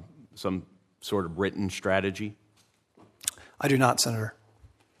produces some sort of written strategy? I do not, Senator.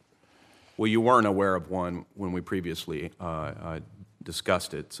 Well, you weren't aware of one when we previously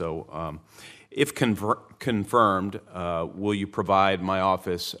discussed it. So if confirmed, will you provide my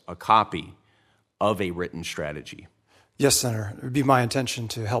office a copy of a written strategy? Yes, Senator. It would be my intention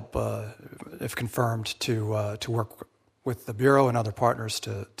to help, if confirmed, to work with the Bureau and other partners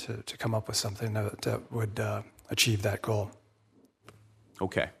to come up with something that would achieve that goal.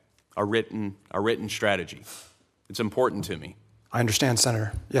 Okay. A written strategy. It's important to me. I understand,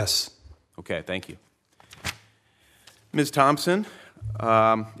 Senator. Yes. Okay, thank you. Ms. Thompson,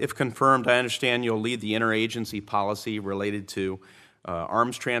 if confirmed, I understand you'll lead the interagency policy related to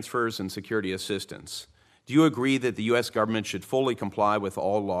arms transfers and security assistance. Do you agree that the U.S. government should fully comply with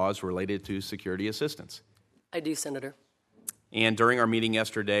all laws related to security assistance? I do, Senator. And during our meeting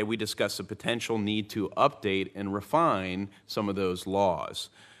yesterday, we discussed the potential need to update and refine some of those laws.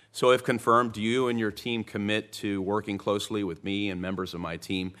 So if confirmed, do you and your team commit to working closely with me and members of my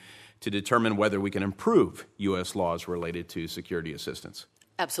team to determine whether we can improve U.S. laws related to security assistance?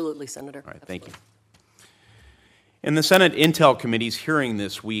 Absolutely, Senator. All right, thank you. In the Senate Intel Committee's hearing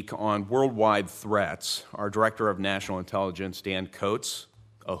this week on worldwide threats, our Director of National Intelligence, Dan Coats,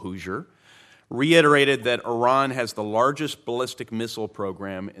 a Hoosier, reiterated that Iran has the largest ballistic missile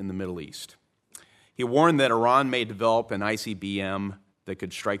program in the Middle East. He warned that Iran may develop an ICBM that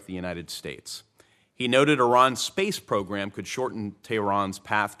could strike the United States. He noted Iran's space program could shorten Tehran's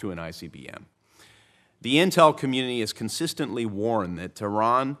path to an ICBM. The intel community has consistently warned that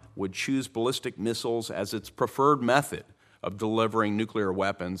Tehran would choose ballistic missiles as its preferred method of delivering nuclear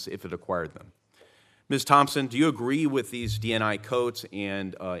weapons if it acquired them. Ms. Thompson, do you agree with these DNI Coats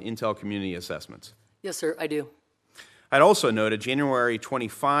and intel community assessments? Yes, sir, I do. I'd also note a January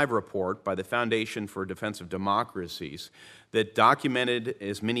 25 report by the Foundation for Defense of Democracies that documented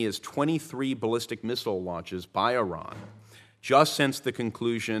as many as 23 ballistic missile launches by Iran just since the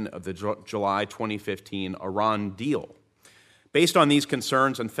conclusion of the July 2015 Iran deal. Based on these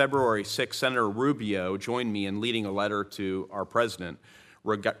concerns, on February 6, Senator Rubio joined me in leading a letter to our president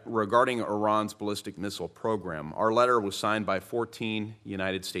regarding Iran's ballistic missile program. Our letter was signed by 14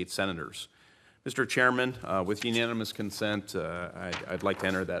 United States senators. Mr. Chairman, with unanimous consent, I'd like to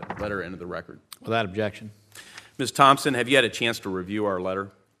enter that letter into the record. Without objection. Ms. Thompson, have you had a chance to review our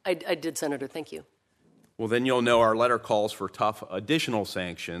letter? I did, Senator. Thank you. Well, then you'll know our letter calls for tough additional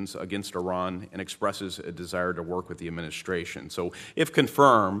sanctions against Iran and expresses a desire to work with the administration. So if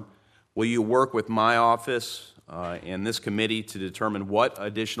confirmed, will you work with my office and this committee to determine what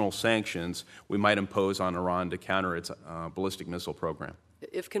additional sanctions we might impose on Iran to counter its ballistic missile program?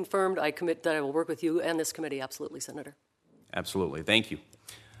 If confirmed, I commit that I will work with you and this committee. Absolutely, Senator. Absolutely. Thank you.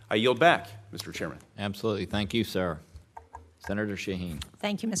 I yield back, Mr. Chairman. Absolutely. Thank you, sir. Senator Shaheen.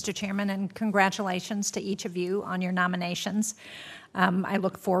 Thank you, Mr. Chairman, and congratulations to each of you on your nominations. I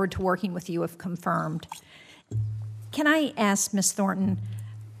look forward to working with you if confirmed. Can I ask Ms. Thornton,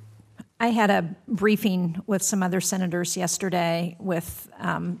 I had a briefing with some other senators yesterday with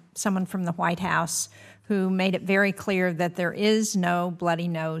someone from the White House who made it very clear that there is no bloody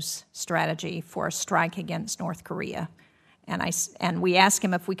nose strategy for a strike against North Korea. And we asked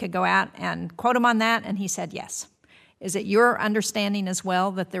him if we could go out and quote him on that, and he said yes. Is it your understanding as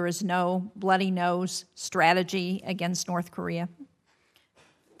well that there is no bloody nose strategy against North Korea?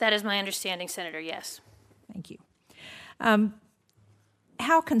 That is my understanding, Senator, yes. Thank you.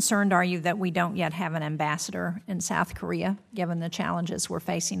 How concerned are you that we don't yet have an ambassador in South Korea, given the challenges we're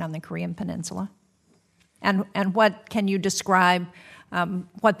facing on the Korean Peninsula? And what can you describe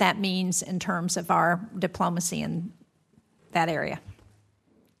what that means in terms of our diplomacy in that area?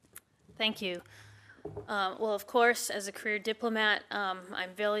 Thank you. Well, of course, as a career diplomat,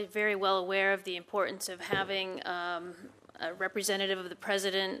 I'm very, very well aware of the importance of having a representative of the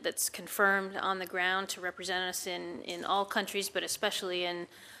president that's confirmed on the ground to represent us in all countries, but especially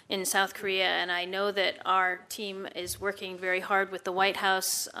in South Korea. And I know that our team is working very hard with the White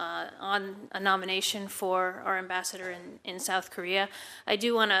House on a nomination for our ambassador in South Korea. I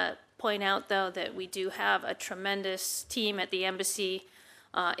do want to point out, though, that we do have a tremendous team at the embassy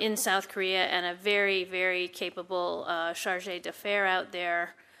in South Korea and a very, very capable chargé d'affaires out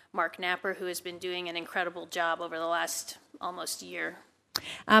there, Mark Napper, who has been doing an incredible job over the last almost year.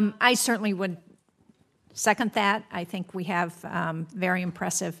 I certainly would second that. I think we have very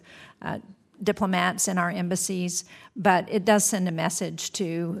impressive diplomats in our embassies, but it does send a message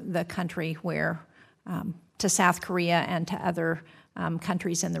to the country to South Korea and to other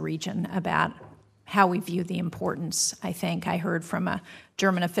countries in the region about how we view the importance. I think I heard from a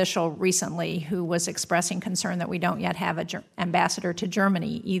German official recently who was expressing concern that we don't yet have an ambassador to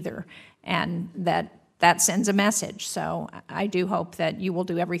Germany either, and that sends a message. So I do hope that you will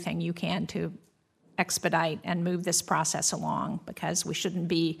do everything you can to expedite and move this process along, because we shouldn't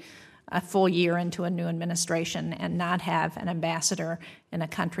be a full year into a new administration and not have an ambassador in a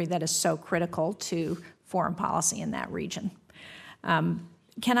country that is so critical to foreign policy in that region.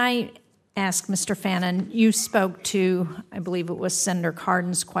 Can I ask Mr. Fannin, you spoke to, I believe it was Senator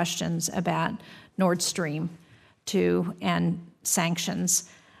Cardin's questions about Nord Stream 2 and sanctions.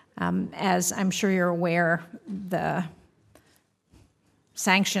 As I'm sure you're aware, the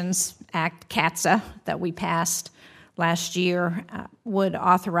Sanctions Act, CATSA, that we passed last year would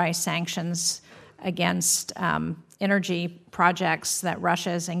authorize sanctions against energy projects that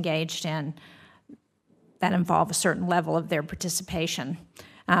Russia is engaged in that involve a certain level of their participation.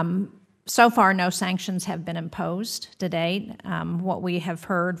 So far, no sanctions have been imposed to date. What we have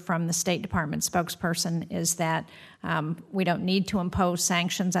heard from the State Department spokesperson is that we don't need to impose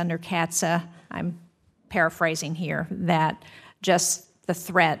sanctions under CATSA. I'm paraphrasing here, that just the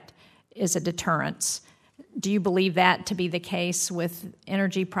threat is a deterrence. Do you believe that to be the case with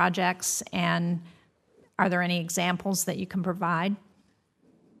energy projects, and are there any examples that you can provide?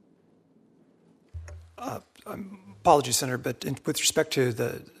 Apologies, Senator, but with respect to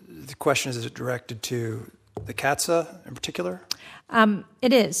the question, is it directed to the CATSA in particular?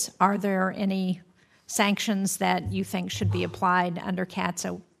 It is. Are there any sanctions that you think should be applied under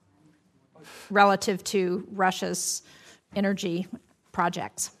CATSA relative to Russia's energy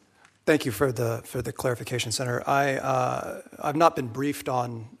projects? Thank you for the clarification, Senator. I've not been briefed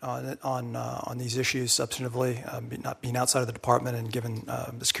on these issues substantively, not being outside of the department and given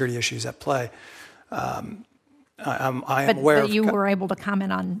the security issues at play. I am aware but you were able to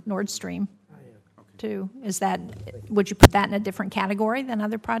comment on Nord Stream too. Would you put that in a different category than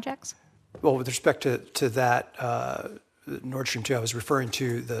other projects? Well, with respect to that, Nord Stream 2, I was referring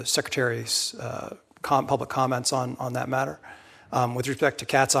to the Secretary's public comments on that matter. With respect to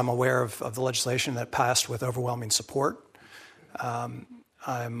CATS, I'm aware of the legislation that passed with overwhelming support.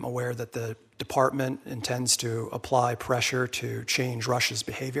 I'm aware that the department intends to apply pressure to change Russia's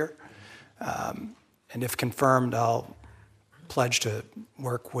behavior. And if confirmed, I'll pledge to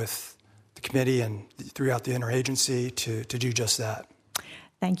work with the committee and throughout the interagency to do just that.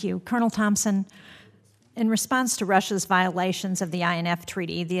 Thank you. Colonel Thompson, in response to Russia's violations of the INF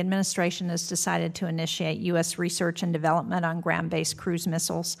Treaty, the administration has decided to initiate U.S. research and development on ground-based cruise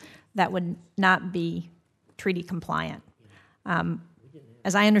missiles that would not be treaty compliant.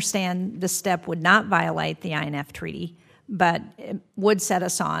 As I understand, this step would not violate the INF Treaty, but it would set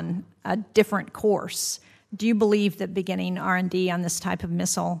us on a different course. Do you believe that beginning R&D on this type of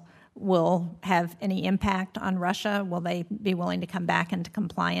missile will have any impact on Russia? Will they be willing to come back into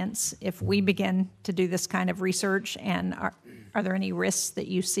compliance if we begin to do this kind of research? And are there any risks that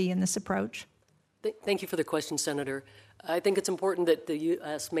you see in this approach? Thank you for the question, Senator. I think it's important that the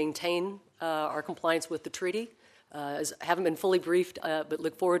U.S. maintain our compliance with the treaty. I haven't been fully briefed, but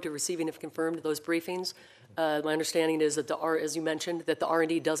look forward to receiving, if confirmed, those briefings. My understanding is that as you mentioned, that the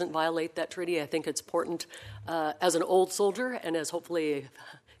R&D doesn't violate that treaty. I think it's important as an old soldier and as hopefully,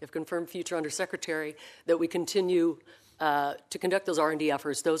 if confirmed, future Undersecretary, that we continue to conduct those R&D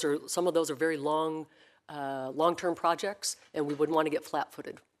efforts. Some of those are very long-term projects, and we wouldn't want to get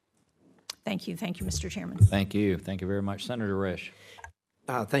flat-footed. Thank you. Thank you, Mr. Chairman. Thank you. Thank you very much. Senator Risch.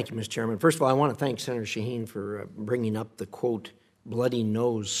 Thank you, Mr. Chairman. First of all, I want to thank Senator Shaheen for bringing up the, quote, bloody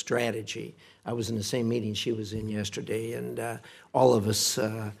nose strategy. I was in the same meeting she was in yesterday, and all of us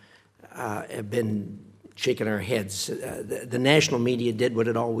have been shaking our heads. The national media did what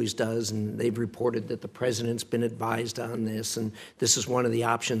it always does, and they've reported that the president's been advised on this, and this is one of the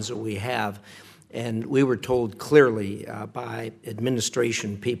options that we have. And we were told clearly by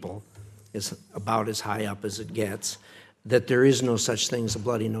administration people, is about as high up as it gets, that there is no such thing as a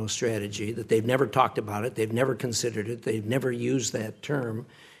bloody nose strategy, that they've never talked about it, they've never considered it, they've never used that term,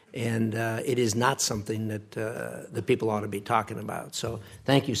 and it is not something that the people ought to be talking about. So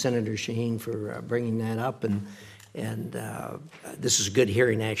thank you, Senator Shaheen, for bringing that up, and this is a good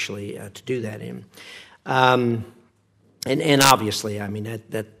hearing, actually, to do that in. And obviously, I mean,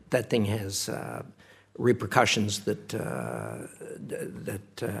 that thing has repercussions that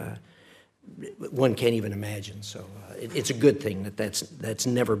one can't even imagine. So it's a good thing that's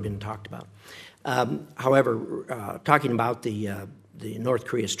never been talked about. However, talking about the North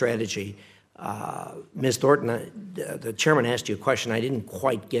Korea strategy, Ms. Thornton, the chairman asked you a question. I didn't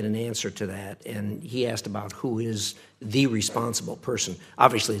quite get an answer to that, and he asked about who is the responsible person.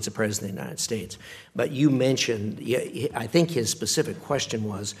 Obviously, it's the President of the United States. But you mentioned, I think his specific question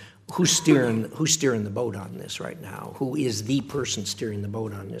was, who's steering the boat on this right now? Who is the person steering the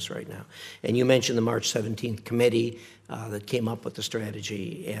boat on this right now? And you mentioned the March 17th committee that came up with the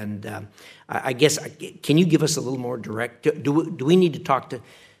strategy. And I guess, can you give us a little more direct? Do we need to talk to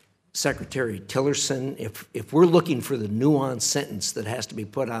Secretary Tillerson? If we're looking for the nuanced sentence that has to be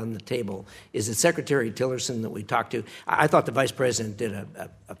put on the table, is it Secretary Tillerson that we talk to? I thought the Vice President did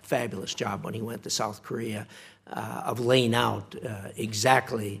a fabulous job when he went to South Korea of laying out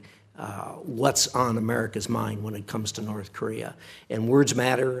exactly what's on America's mind when it comes to North Korea. And words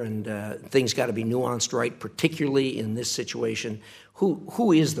matter, and things got to be nuanced right, particularly in this situation.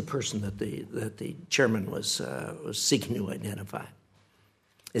 Who is the person that the chairman was seeking to identify?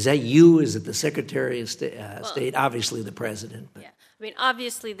 Is that you? Is it the Secretary of State? Obviously the President. But. Yeah. I mean,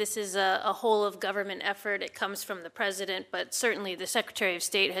 obviously this is a whole of government effort. It comes from the President, but certainly the Secretary of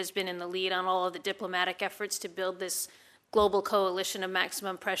State has been in the lead on all of the diplomatic efforts to build this global coalition of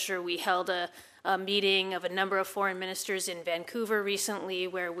maximum pressure. We held a meeting of a number of foreign ministers in Vancouver recently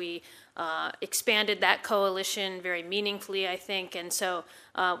where we expanded that coalition very meaningfully, I think. And so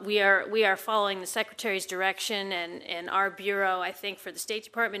we are following the Secretary's direction, and our bureau, I think, for the State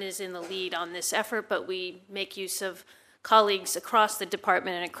Department is in the lead on this effort, but we make use of colleagues across the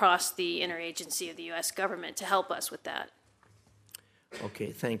department and across the interagency of the U.S. government to help us with that.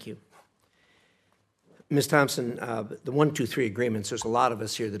 Okay, thank you. Ms. Thompson, the 123 agreements, there's a lot of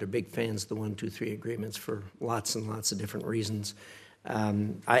us here that are big fans of the 123 agreements for lots and lots of different reasons.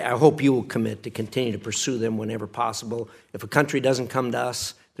 I hope you will commit to continue to pursue them whenever possible. If a country doesn't come to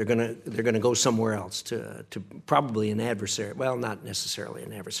us, they're gonna go somewhere else to probably an adversary. Well, not necessarily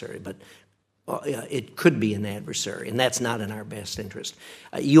an adversary, but it could be an adversary, and that's not in our best interest.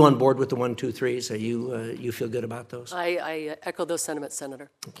 You on board with the 123s? You feel good about those? I echo those sentiments, Senator.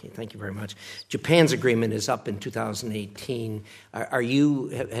 Okay, thank you very much. Japan's agreement is up in 2018.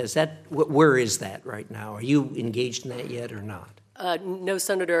 Where is that right now? Are you engaged in that yet or not? No,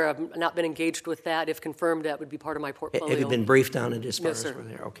 Senator, I've not been engaged with that. If confirmed, that would be part of my portfolio. Have you been briefed on it as far as sir. we're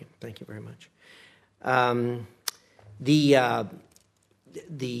there? Okay, thank you very much. The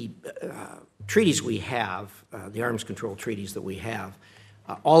treaties we have, the arms control treaties that we have,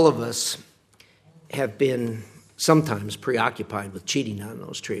 all of us have been sometimes preoccupied with cheating on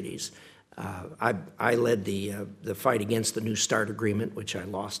those treaties. I led the fight against the New START agreement, which I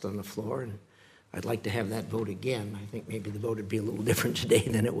lost on the floor, and I'd like to have that vote again. I think maybe the vote would be a little different today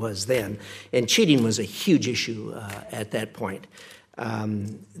than it was then. And cheating was a huge issue at that point.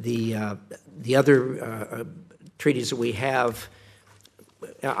 The other treaties that we have,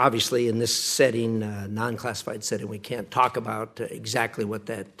 obviously in this setting, non-classified setting, we can't talk about exactly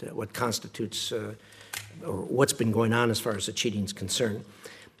what constitutes or what's been going on as far as the cheating is concerned.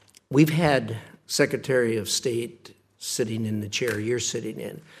 we've had Secretary of State sitting in the chair you're sitting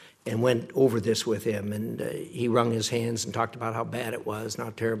in, and went over this with him, and he wrung his hands and talked about how bad it was and how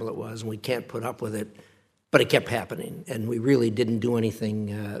terrible it was, and we can't put up with it. But it kept happening, and we really didn't do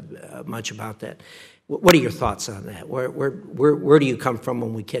anything much about that. What are your thoughts on that? Where do you come from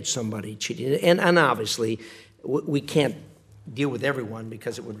when we catch somebody cheating? And obviously, we can't deal with everyone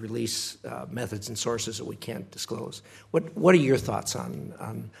because it would release methods and sources that we can't disclose. What are your thoughts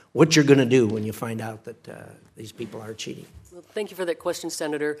on what you're going to do when you find out that these people are cheating? Well, thank you for that question,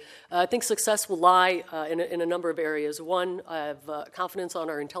 Senator. I think success will lie in a number of areas. One, I have confidence on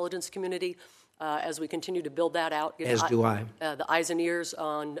our intelligence community as we continue to build that out. As do I. The eyes and ears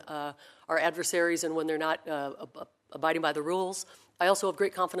on our adversaries and when they're not abiding by the rules. I also have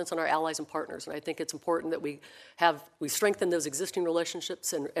great confidence in our allies and partners, and I think it's important that we strengthen those existing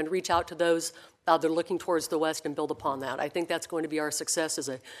relationships and reach out to those that are looking towards the West and build upon that. I think that's going to be our success as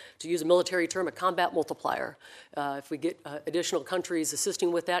to use a military term, a combat multiplier. If we get additional countries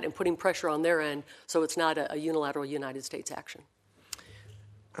assisting with that and putting pressure on their end so it's not a unilateral United States action.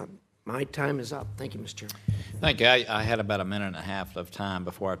 My time is up. Thank you, Mr. Chairman. Thank you. I had about a minute and a half of time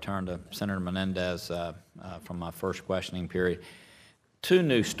before I turned to Senator Menendez from my first questioning period. To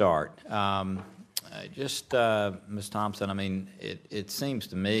New START, Ms. Thompson, I mean, it seems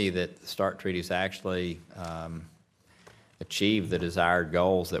to me that the START treaties actually achieve the desired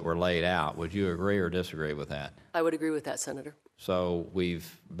goals that were laid out. Would you agree or disagree with that? I would agree with that, Senator. So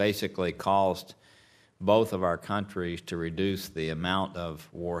we've basically caused both of our countries to reduce the amount of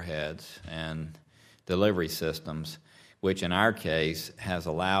warheads and delivery systems, which in our case has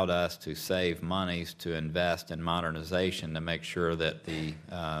allowed us to save monies to invest in modernization to make sure that the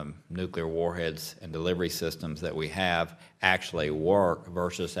nuclear warheads and delivery systems that we have actually work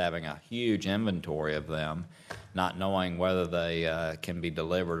versus having a huge inventory of them, not knowing whether they can be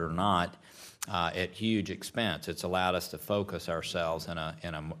delivered or not at huge expense. It's allowed us to focus ourselves in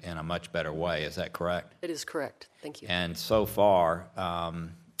a much better way. Is that correct? It is correct. Thank you. And so far,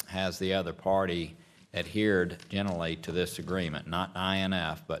 has the other party adhered generally to this agreement, not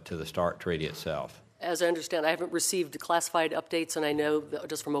INF, but to the START treaty itself? As I understand, I haven't received classified updates, and I know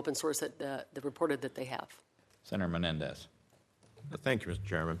just from open source that they reported that they have. Senator Menendez. Thank you, Mr.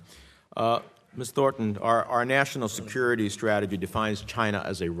 Chairman. Ms. Thornton, our national security strategy defines China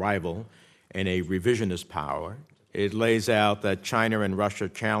as a rival and a revisionist power. It lays out that China and Russia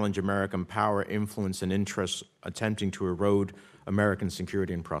challenge American power, influence, and interests, attempting to erode American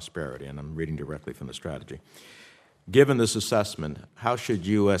security and prosperity, and I'm reading directly from the strategy. Given this assessment, how should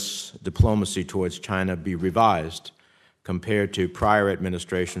U.S. diplomacy towards China be revised compared to prior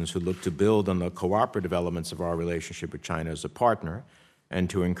administrations who look to build on the cooperative elements of our relationship with China as a partner and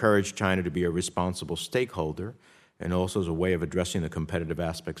to encourage China to be a responsible stakeholder and also as a way of addressing the competitive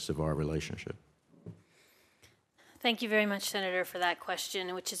aspects of our relationship? Thank you very much, Senator, for that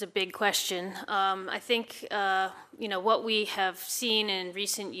question, which is a big question. I think what we have seen in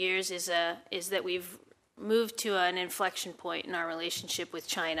recent years is that we've moved to an inflection point in our relationship with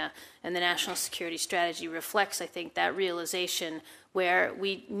China, and the national security strategy reflects, I think, that realization where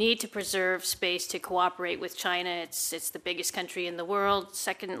we need to preserve space to cooperate with China. It's the biggest country in the world,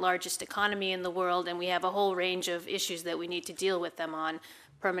 second largest economy in the world, and we have a whole range of issues that we need to deal with them on.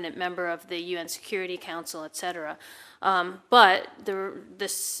 Permanent member of the UN Security Council, et cetera. But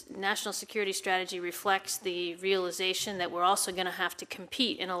this national security strategy reflects the realization that we're also going to have to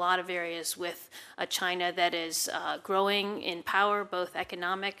compete in a lot of areas with a China that is growing in power, both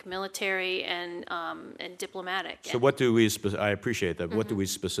economic, military, and diplomatic. So what do we, I appreciate that, what do we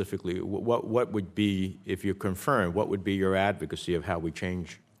specifically, what would be, if you confirm, what would be your advocacy of how we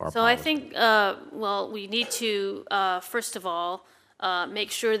change our policy? I think, we need to, first of all, make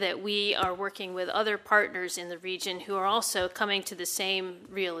sure that we are working with other partners in the region who are also coming to the same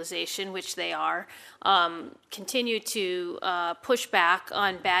realization, which they are, continue to push back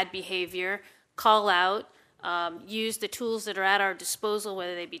on bad behavior, call out, use the tools that are at our disposal,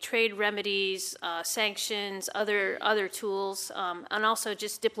 whether they be trade remedies, sanctions, other tools, and also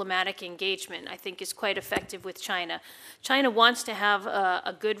just diplomatic engagement, I think is quite effective with China. China wants to have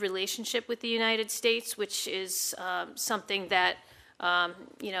a good relationship with the United States, which is something that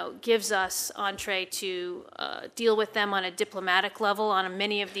gives us entree to deal with them on a diplomatic level on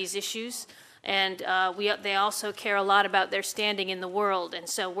many of these issues. And they also care a lot about their standing in the world. And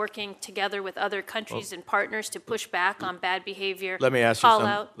so working together with other countries and partners to push back on bad behavior, Let me ask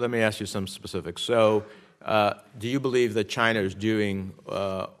you some specifics. So do you believe that China is doing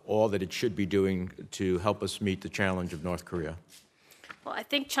all that it should be doing to help us meet the challenge of North Korea? Well, I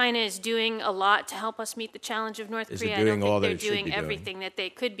think China is doing a lot to help us meet the challenge of North Is it Korea. doing I all don't that think it they're should doing be doing? everything that they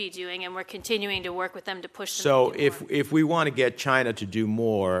could be doing, and we're continuing to work with them to push them So to do more. if we want to get China to do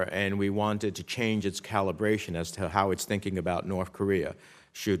more and we want it to change its calibration as to how it's thinking about North Korea,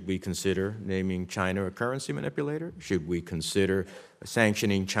 should we consider naming China a currency manipulator? Should we consider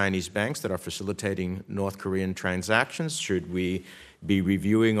sanctioning Chinese banks that are facilitating North Korean transactions? Should we be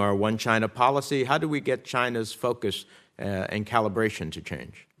reviewing our one China policy? How do we get China's focus and calibration to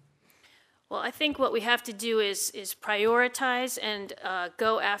change? Well, I think what we have to do is prioritize and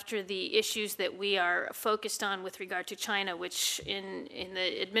go after the issues that we are focused on with regard to China, which in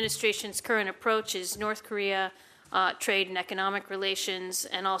the administration's current approach is North Korea, trade and economic relations,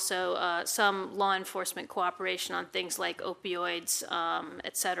 and also some law enforcement cooperation on things like opioids,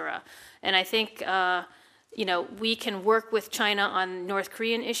 et cetera. And I think we can work with China on North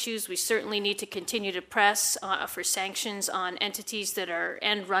Korean issues. We certainly need to continue to press for sanctions on entities that are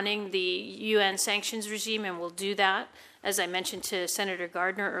running the UN sanctions regime, and we'll do that, as I mentioned to Senator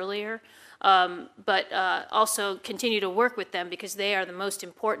Gardner earlier. But also continue to work with them because they are the most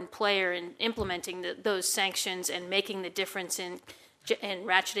important player in implementing those sanctions and making the difference in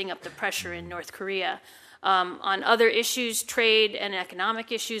ratcheting up the pressure in North Korea. On other issues, trade and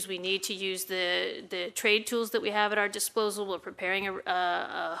economic issues, we need to use the trade tools that we have at our disposal. We're preparing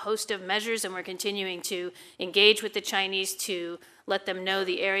a host of measures, and we're continuing to engage with the Chinese to let them know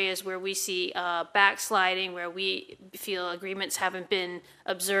the areas where we see backsliding, where we feel agreements haven't been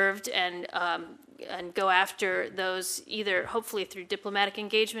observed, and go after those either hopefully through diplomatic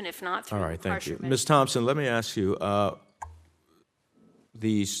engagement, if not through All right, thank harsher you. measures. Ms. Thompson, let me ask you,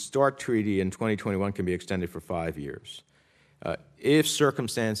 the START treaty in 2021 can be extended for 5 years. If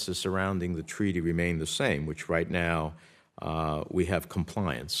circumstances surrounding the treaty remain the same, which right now we have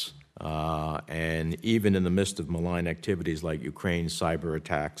compliance, and even in the midst of malign activities like Ukraine's cyber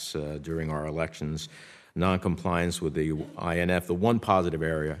attacks during our elections, noncompliance with the INF, the one positive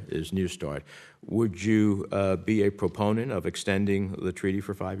area is New START. Would you be a proponent of extending the treaty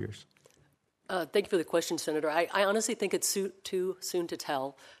for 5 years? Thank you for the question, Senator. I honestly think it's too soon to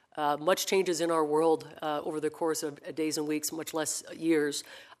tell. Much changes in our world over the course of days and weeks, much less years.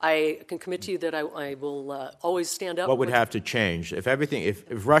 I can commit to you that I will always stand up. What would have to change? If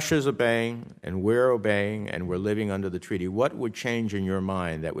Russia's obeying and we're obeying and we're living under the treaty, what would change in your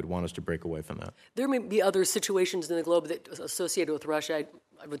mind that would want us to break away from that? There may be other situations in the globe that associated with Russia.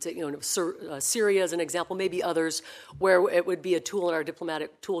 I would say, Syria as an example, maybe others, where it would be a tool in our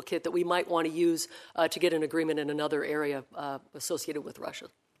diplomatic toolkit that we might want to use to get an agreement in another area associated with Russia.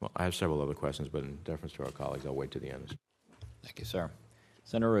 Well, I have several other questions, but in deference to our colleagues, I'll wait to the end. Thank you, sir.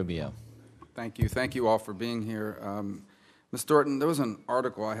 Senator Rubio. Thank you. Thank you all for being here. Ms. Thornton, there was an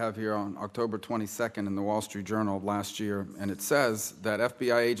article I have here on October 22nd in the Wall Street Journal of last year, and it says that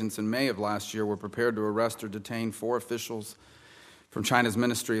FBI agents in May of last year were prepared to arrest or detain 4 officials from China's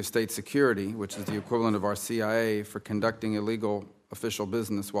Ministry of State Security, which is the equivalent of our CIA, for conducting illegal official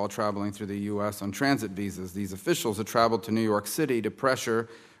business while traveling through the U.S. on transit visas. These officials had traveled to New York City to pressure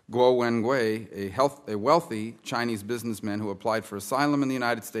Guo Wengui, a wealthy Chinese businessman who applied for asylum in the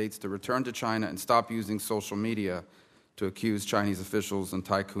United States, to return to China and stop using social media to accuse Chinese officials and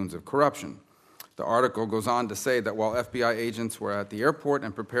tycoons of corruption. The article goes on to say that while FBI agents were at the airport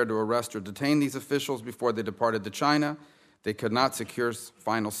and prepared to arrest or detain these officials before they departed to China, they could not secure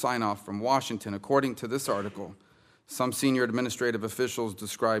final sign-off from Washington. According to this article, some senior administrative officials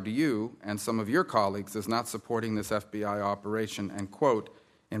described you and some of your colleagues as not supporting this FBI operation and, quote,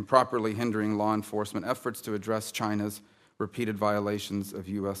 improperly hindering law enforcement efforts to address China's repeated violations of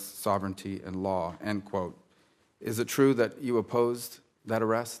U.S. sovereignty and law, end quote. Is it true that you opposed that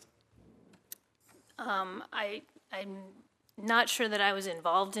arrest? I'm not sure that I was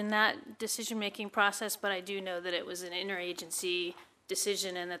involved in that decision-making process, but I do know that it was an interagency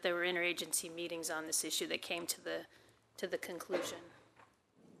decision and that there were interagency meetings on this issue that came to the conclusion.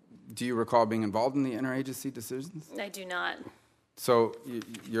 Do you recall being involved in the interagency decisions? I do not. So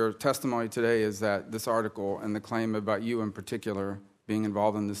your testimony today is that this article and the claim about you in particular being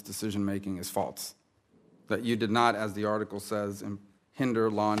involved in this decision-making is false, that you did not, as the article says,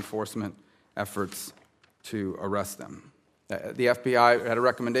 hinder law enforcement efforts to arrest them. The FBI had a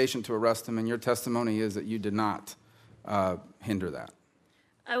recommendation to arrest him, and your testimony is that you did not hinder that.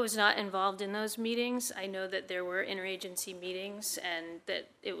 I was not involved in those meetings. I know that there were interagency meetings and that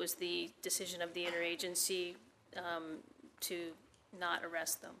it was the decision of the interagency to not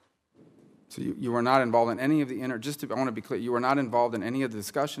arrest them. So you were not involved in any of the I want to be clear, you were not involved in any of the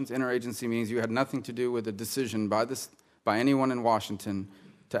discussions, interagency meetings. You had nothing to do with the decision by anyone in Washington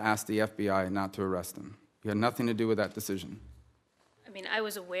to ask the FBI not to arrest him. You had nothing to do with that decision. mean, I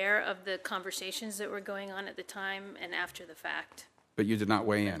was aware of the conversations that were going on at the time and after the fact. But you did not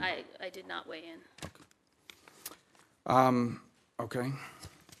weigh in? I did not weigh in. Okay.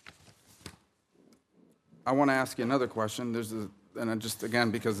 I want to ask you another question.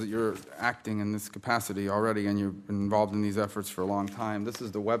 Again, because you're acting in this capacity already and you've been involved in these efforts for a long time. This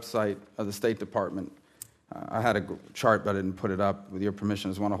is the website of the State Department. I had a chart, but I didn't put it up. With your permission,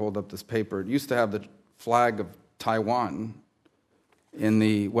 I just want to hold up this paper. It used to have the flag of Taiwan in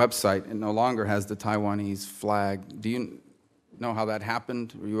the website. It no longer has the Taiwanese flag. Do you know how that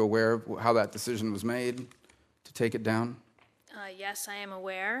happened? Were you aware of how that decision was made to take it down? Yes, I am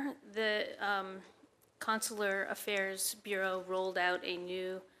aware. The Consular Affairs Bureau rolled out a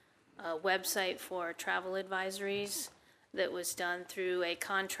new website for travel advisories that was done through a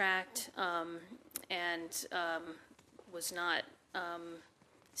contract and was not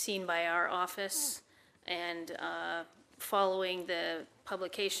seen by our office. And following the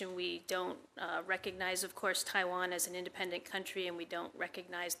publication, we don't recognize, of course, Taiwan as an independent country, and we don't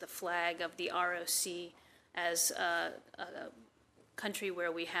recognize the flag of the ROC as a country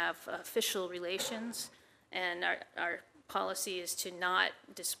where we have official relations. And our policy is to not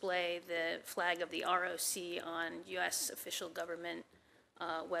display the flag of the ROC on U.S. official government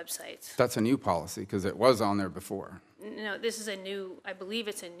websites. That's a new policy because it was on there before. No, this is I believe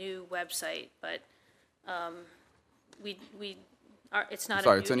it's a new website, but it's not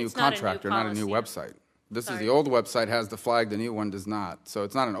it's a new contractor, not a new website. This is the old website has the flag, the new one does not. So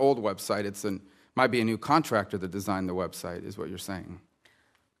it's not an old website, might be a new contractor that designed the website, is what you're saying.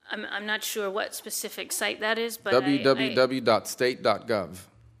 I'm not sure what specific site that is, but www.state.gov.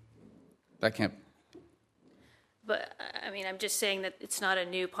 That can't. But I mean, I'm just saying that it's not a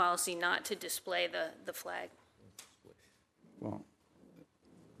new policy not to display the flag. Well,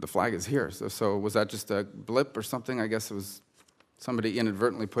 the flag is here. So was that just a blip or something? I guess it was somebody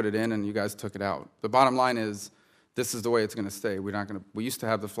inadvertently put it in and you guys took it out. The bottom line is, this is the way it's going to stay. We used to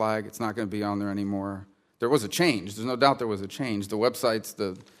have the flag. It's not going to be on there anymore. There was a change. There's no doubt there was a change. The websites,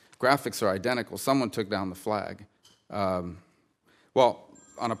 the graphics are identical. Someone took down the flag. Well,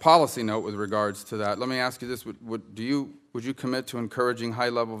 on a policy note with regards to that, let me ask you this. Would you commit to encouraging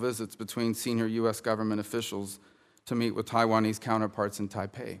high-level visits between senior U.S. government officials to meet with Taiwanese counterparts in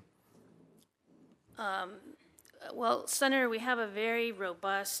Taipei? Well, Senator, we have a very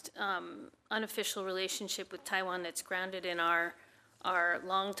robust unofficial relationship with Taiwan that's grounded in our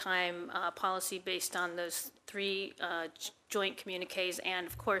long-time policy based on those three joint communiques and,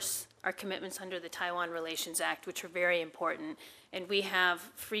 of course, our commitments under the Taiwan Relations Act, which are very important. And we have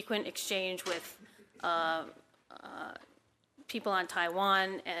frequent exchange with people on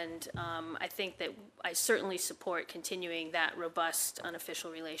Taiwan, and I think that I certainly support continuing that robust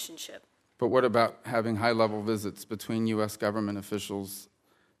unofficial relationship. But what about having high-level visits between U.S. government officials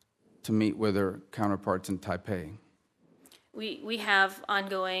to meet with their counterparts in Taipei? We have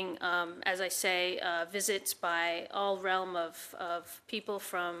ongoing, as I say, visits by all realm of people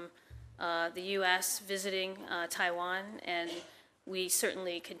from the U.S. visiting Taiwan, and we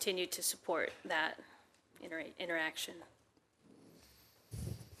certainly continue to support that interaction.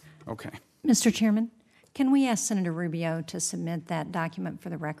 Okay. Mr. Chairman, can we ask Senator Rubio to submit that document for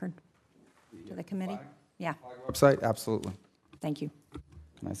the record to the committee? Yeah. Website? Absolutely. Thank you.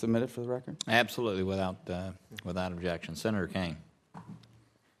 Can I submit it for the record? Absolutely, without objection. Senator King.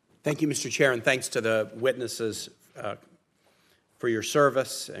 Thank you, Mr. Chair, and thanks to the witnesses for your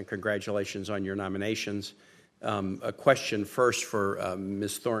service, and congratulations on your nominations. A question first for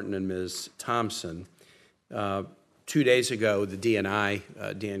Ms. Thornton and Ms. Thompson. 2 days ago, the DNI,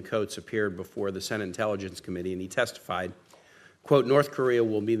 Dan Coates, appeared before the Senate Intelligence Committee, and he testified, quote, North Korea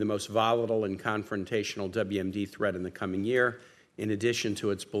will be the most volatile and confrontational WMD threat in the coming year. In addition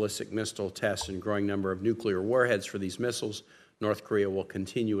to its ballistic missile tests and growing number of nuclear warheads for these missiles, North Korea will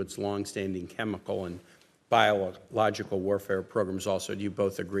continue its longstanding chemical and biological warfare programs also. Do you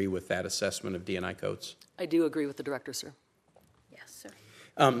both agree with that assessment of DNI Coates? I do agree with the director, sir. Yes, sir.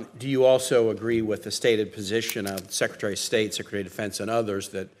 Do you also agree with the stated position of Secretary of State, Secretary of Defense, and others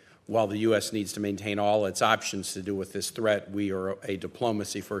that while the U.S. needs to maintain all its options to do with this threat, we are a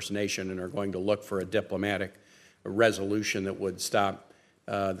diplomacy-first nation and are going to look for a diplomatic resolution that would stop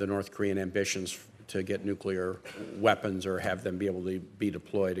the North Korean ambitions to get nuclear weapons or have them be able to be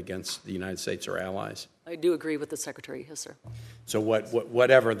deployed against the United States or allies? I do agree with the Secretary, yes, sir. So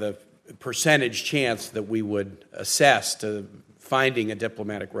whatever the percentage chance that we would assess to finding a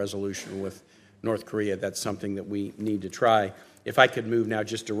diplomatic resolution with North Korea, that's something that we need to try. If I could move now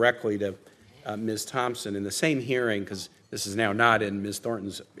just directly to Ms. Thompson. In the same hearing, because this is now not in Ms.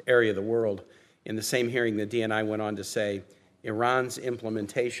 Thornton's area of the world, in the same hearing, the DNI went on to say, Iran's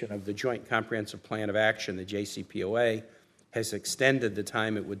implementation of the Joint Comprehensive Plan of Action, the JCPOA, has extended the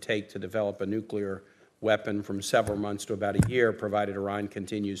time it would take to develop a nuclear weapon from several months to about a year, provided Iran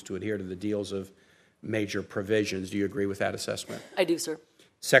continues to adhere to the deal's of major provisions. Do you agree with that assessment? I do, sir.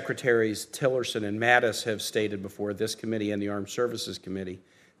 Secretaries Tillerson and Mattis have stated before this committee and the Armed Services Committee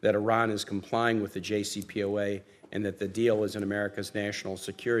that Iran is complying with the JCPOA and that the deal is in America's national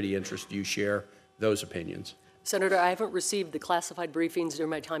security interest. Do you share those opinions? Senator, I haven't received the classified briefings during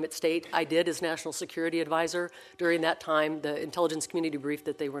my time at State. I did, as National Security Advisor. During that time, the intelligence community briefed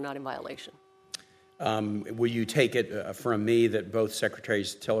that they were not in violation. Will you take it from me that both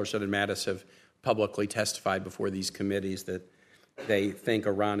Secretaries Tillerson and Mattis have publicly testified before these committees that they think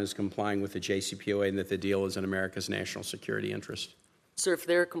Iran is complying with the JCPOA and that the deal is in America's national security interest? Sir, if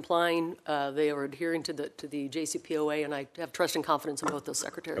they're complying, they are adhering to the JCPOA, and I have trust and confidence in both those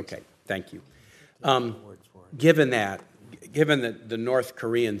secretaries. Okay, thank you. Given that the North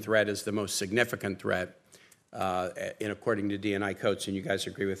Korean threat is the most significant threat, according to DNI Coats, and you guys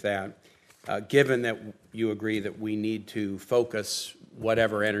agree with that, given that you agree that we need to focus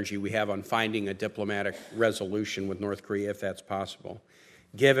whatever energy we have on finding a diplomatic resolution with North Korea, if that's possible,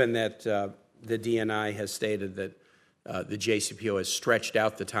 given that the DNI has stated that the JCPOA has stretched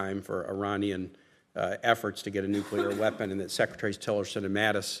out the time for Iranian efforts to get a nuclear weapon, and that Secretaries Tillerson and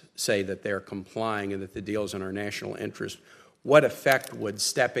Mattis say that they're complying and that the deal is in our national interest, what effect would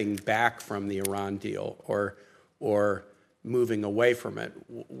stepping back from the Iran deal or moving away from it,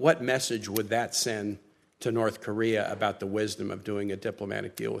 what message would that send to North Korea about the wisdom of doing a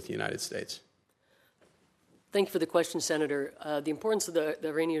diplomatic deal with the United States? Thank you for the question, Senator. The importance of the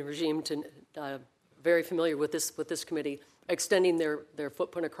Iranian regime to very familiar with this committee, extending their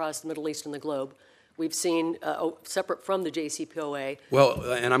footprint across the Middle East and the globe. We've seen, separate from the JCPOA. Well,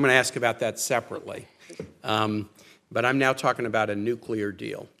 and I'm going to ask about that separately. But I'm now talking about a nuclear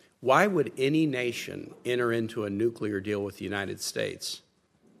deal. Why would any nation enter into a nuclear deal with the United States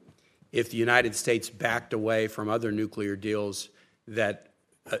if the United States backed away from other nuclear deals that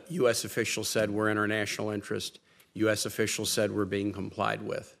U.S. officials said were in our national interest, U.S. officials said were being complied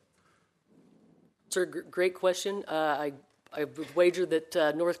with? Sir, great question. I would wager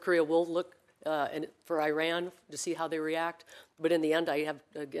that North Korea will look for Iran to see how they react. But in the end, I have,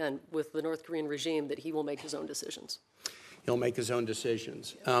 again, with the North Korean regime, that he will make his own decisions. He'll make his own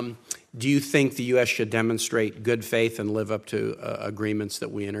decisions. Do you think the U.S. should demonstrate good faith and live up to agreements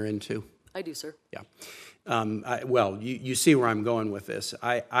that we enter into? I do, sir. Yeah. You see where I'm going with this.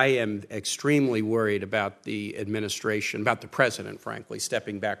 I am extremely worried about the administration, about the president, frankly,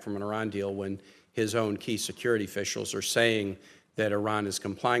 stepping back from an Iran deal when his own key security officials are saying that Iran is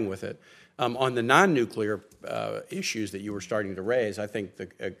complying with it. On the non-nuclear issues that you were starting to raise, I think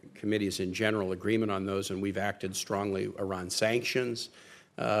the committee is in general agreement on those, and we've acted strongly around sanctions,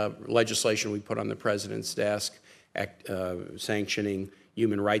 legislation we put on the president's desk, sanctioning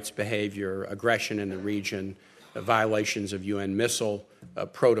human rights behavior, aggression in the region, violations of UN missile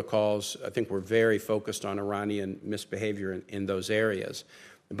protocols. I think we're very focused on Iranian misbehavior in those areas.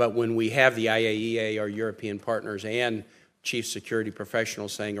 But when we have the IAEA, our European partners, and chief security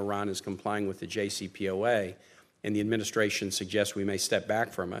professionals saying Iran is complying with the JCPOA, and the administration suggests we may step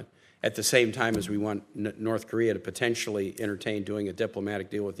back from it, at the same time as we want North Korea to potentially entertain doing a diplomatic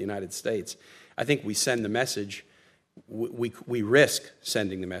deal with the United States, I think we send the message, we risk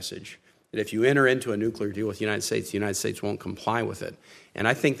sending the message that if you enter into a nuclear deal with the United States won't comply with it. And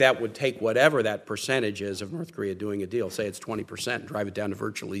I think that would take whatever that percentage is of North Korea doing a deal, say it's 20%, drive it down to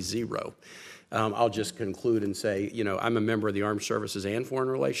virtually zero. I'll just conclude and say, I'm a member of the Armed Services and Foreign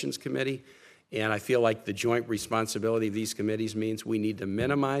Relations Committee, and I feel like the joint responsibility of these committees means we need to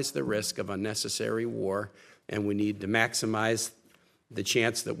minimize the risk of unnecessary war, and we need to maximize the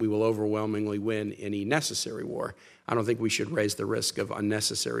chance that we will overwhelmingly win any necessary war. I don't think we should raise the risk of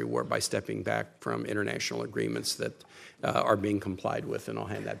unnecessary war by stepping back from international agreements that are being complied with, and I'll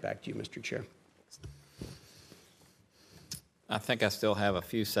hand that back to you, Mr. Chair. I think I still have a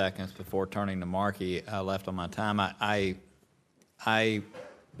few seconds before turning to Markey left on my time.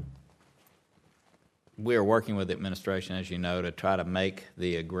 We are working with the administration, as you know, to try to make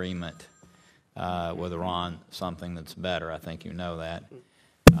the agreement with Iran something that's better. I think you know that.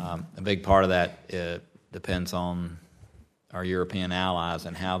 A big part of that depends on our European allies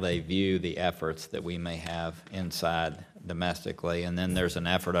and how they view the efforts that we may have inside domestically. And then there's an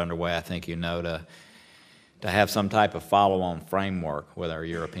effort underway, I think you know, to have some type of follow-on framework with our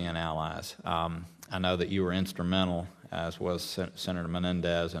European allies. I know that you were instrumental, as was Senator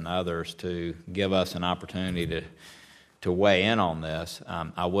Menendez and others, to give us an opportunity to weigh in on this.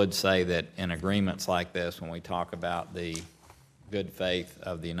 I would say that in agreements like this, when we talk about the good faith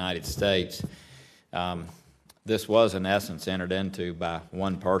of the United States. This was, in essence, entered into by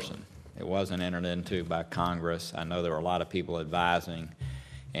one person. It wasn't entered into by Congress. I know there were a lot of people advising,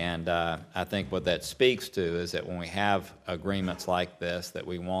 and I think what that speaks to is that when we have agreements like this that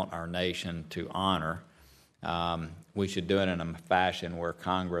we want our nation to honor, we should do it in a fashion where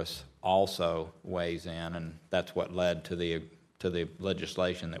Congress also weighs in, and that's what led to the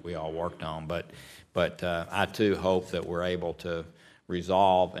legislation that we all worked on. But I too hope that we're able to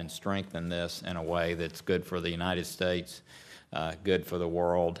resolve and strengthen this in a way that's good for the United States, good for the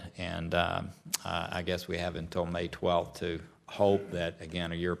world, and I guess we have until May 12th to hope that,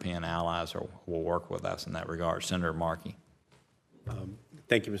 again, our European allies will work with us in that regard. Senator Markey.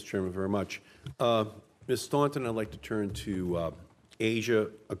 Thank you, Mr. Chairman, very much. Ms. Thornton, I'd like to turn to Asia.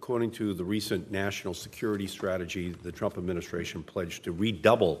 According to the recent national security strategy, the Trump administration pledged to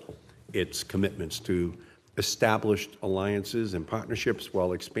redouble its commitments to established alliances and partnerships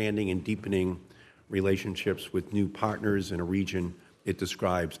while expanding and deepening relationships with new partners in a region it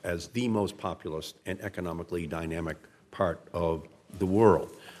describes as the most populous and economically dynamic part of the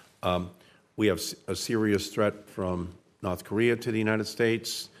world. We have a serious threat from North Korea to the United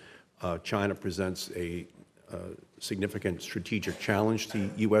States. China presents a significant strategic challenge to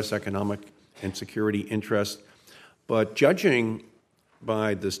U.S. economic and security interests. But judging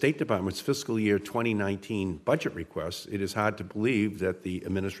by the State Department's fiscal year 2019 budget request, it is hard to believe that the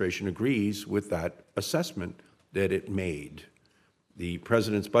administration agrees with that assessment that it made. The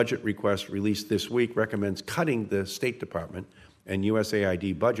President's budget request released this week recommends cutting the State Department and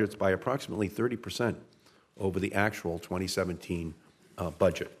USAID budgets by approximately 30% over the actual 2017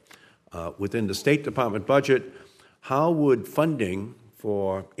 budget. Within the State Department budget, how would funding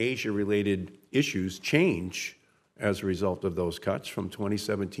for Asia-related issues change as a result of those cuts from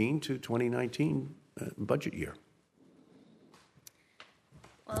 2017 to 2019 budget year?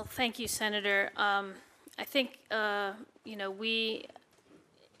 Well, thank you, Senator. I think, we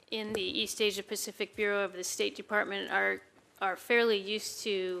in the East Asia Pacific Bureau of the State Department are fairly used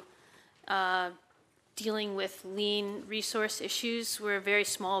to dealing with lean resource issues. We're a very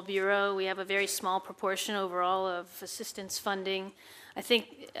small bureau. We have a very small proportion overall of assistance funding. I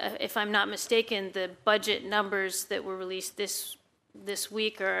think, if I'm not mistaken, the budget numbers that were released this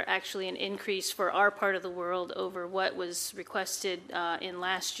week are actually an increase for our part of the world over what was requested in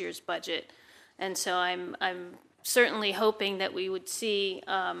last year's budget. And so I'm certainly hoping that we would see,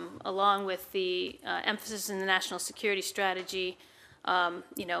 along with the emphasis in the national security strategy,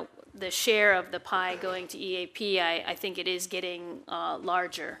 the share of the pie going to EAP. I think it is getting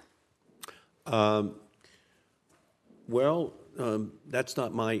larger. That's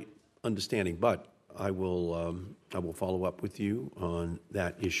not my understanding, but I will follow up with you on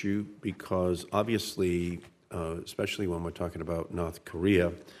that issue because obviously, especially when we're talking about North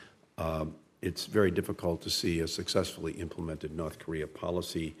Korea, it's very difficult to see a successfully implemented North Korea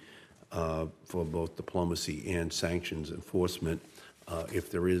policy for both diplomacy and sanctions enforcement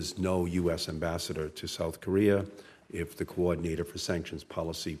if there is no U.S. ambassador to South Korea, if the coordinator for sanctions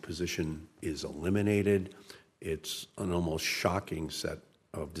policy position is eliminated. It's an almost shocking set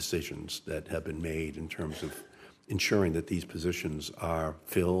of decisions that have been made in terms of ensuring that these positions are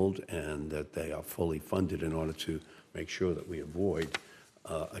filled and that they are fully funded in order to make sure that we avoid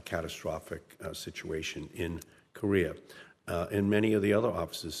a catastrophic situation in Korea. And many of the other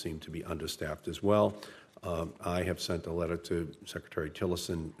offices seem to be understaffed as well. I have sent a letter to Secretary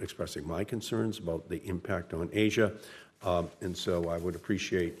Tillerson expressing my concerns about the impact on Asia, and so I would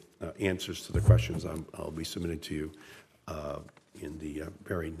appreciate answers to the questions I'll be submitting to you in the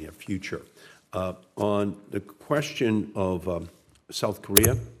very near future. On the question of Saudi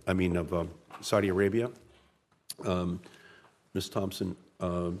Arabia, Ms. Thompson,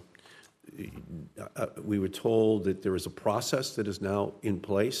 we were told that there is a process that is now in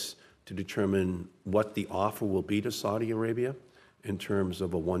place to determine what the offer will be to Saudi Arabia in terms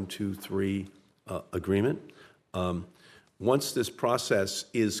of a 1, 2, 3 agreement. Once this process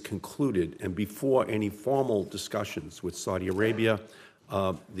is concluded and before any formal discussions with Saudi Arabia,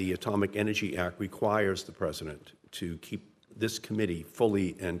 the Atomic Energy Act requires the President to keep this committee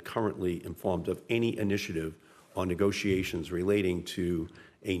fully and currently informed of any initiative on negotiations relating to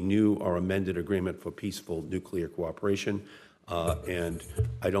a new or amended agreement for peaceful nuclear cooperation. And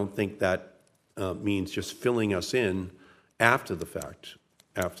I don't think that means just filling us in after the fact,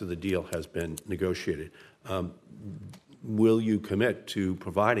 after the deal has been negotiated. Will you commit to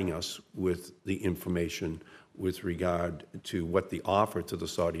providing us with the information with regard to what the offer to the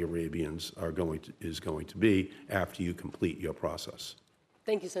Saudi Arabians is going to be after you complete your process?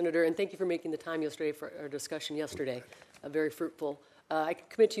 Thank you, Senator, and thank you for making the time yesterday for our discussion yesterday. Very fruitful. I can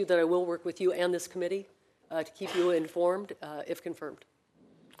commit to you that I will work with you and this committee to keep you informed if confirmed.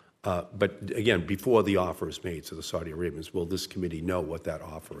 But again, before the offer is made to the Saudi Arabians, will this committee know what that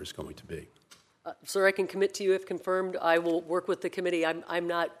offer is going to be? Sir, I can commit to you if confirmed. I will work with the committee. I'm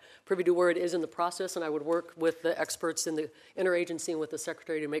not privy to where it is in the process, and I would work with the experts in the interagency and with the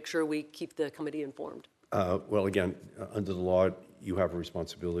Secretary to make sure we keep the committee informed. Well, again, under the law, you have a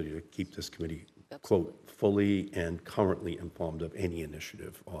responsibility to keep this committee, quote, fully and currently informed of any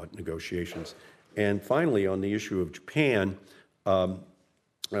initiative or negotiations. And finally, on the issue of Japan,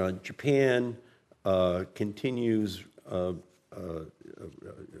 Japan continues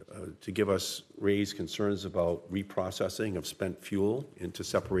to give us raised concerns about reprocessing of spent fuel into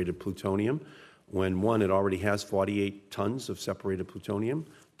separated plutonium, when one, it already has 48 tons of separated plutonium.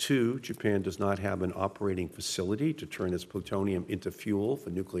 Two, Japan does not have an operating facility to turn its plutonium into fuel for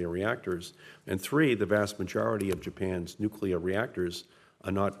nuclear reactors. And three, the vast majority of Japan's nuclear reactors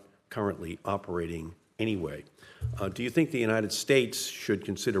are not currently operating anyway. Do you think the United States should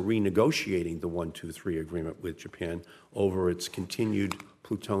consider renegotiating the 123 agreement with Japan over its continued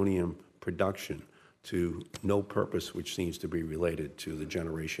plutonium production to no purpose which seems to be related to the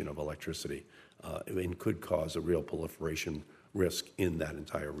generation of electricity and could cause a real proliferation risk in that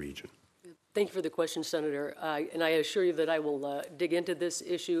entire region? Thank you for the question, Senator. And I assure you that I will dig into this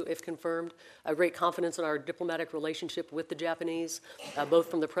issue if confirmed. I have great confidence in our diplomatic relationship with the Japanese,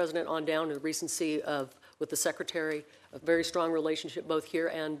 both from the President on down and the recency of with the Secretary. A very strong relationship both here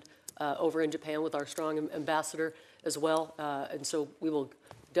and over in Japan with our strong ambassador as well. And so we will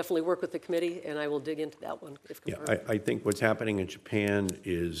definitely work with the committee, and I will dig into that one if confirmed. Yeah, I think what's happening in Japan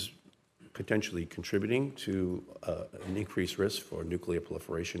is potentially contributing to an increased risk for nuclear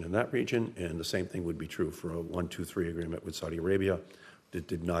proliferation in that region, and the same thing would be true for a 123 agreement with Saudi Arabia that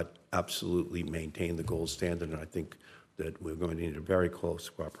did not absolutely maintain the gold standard, and I think that we're going to need a very close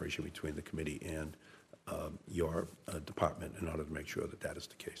cooperation between the committee and your department in order to make sure that that is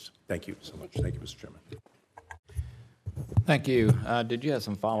the case. Thank you so much. Thank you, Mr. Chairman. Thank you. Did you have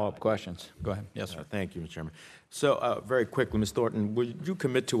some follow-up questions? Go ahead. Yes, sir. Thank you, Mr. Chairman. So very quickly, Ms. Thornton, would you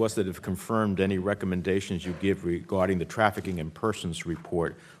commit to us that if confirmed, any recommendations you give regarding the Trafficking in Persons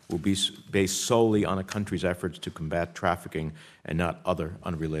report will be based solely on a country's efforts to combat trafficking and not other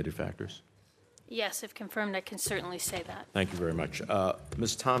unrelated factors? Yes, if confirmed, I can certainly say that. Thank you very much.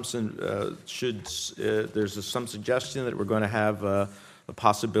 Ms. Thompson, there's some suggestion that we're going to have a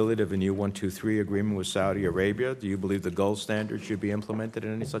possibility of a new 123 agreement with Saudi Arabia. Do you believe the gold standard should be implemented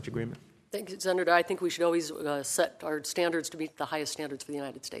in any such agreement? Thank you, Senator. I think we should always set our standards to meet the highest standards for the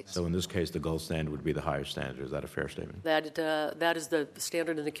United States. So in this case, the gold standard would be the higher standard. Is that a fair statement? That is the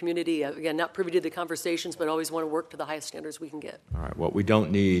standard in the community. Again, not privy to the conversations, but always want to work to the highest standards we can get. All right. What we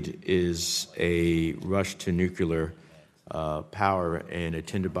don't need is a rush to nuclear power in a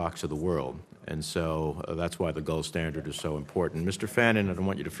tinderbox of the world. And so that's why the gold standard is so important. Mr. Fannin, I don't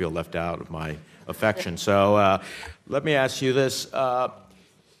want you to feel left out of my affection. So let me ask you this.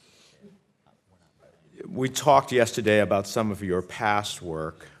 We talked yesterday about some of your past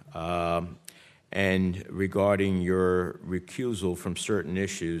work and regarding your recusal from certain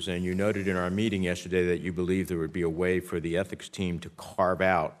issues. And you noted in our meeting yesterday that you believe there would be a way for the ethics team to carve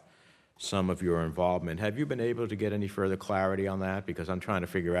out some of your involvement. Have you been able to get any further clarity on that? Because I'm trying to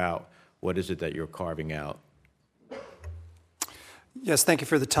figure out what is it that you're carving out. Yes, thank you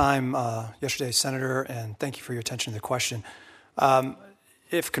for the time yesterday, Senator, and thank you for your attention to the question.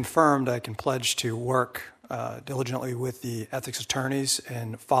 If confirmed, I can pledge to work diligently with the ethics attorneys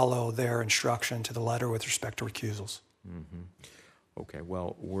and follow their instruction to the letter with respect to recusals. Mm-hmm. Okay,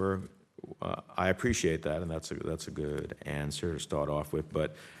 well, I appreciate that, and that's a good answer to start off with,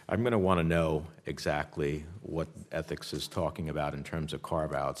 but I'm going to want to know exactly what ethics is talking about in terms of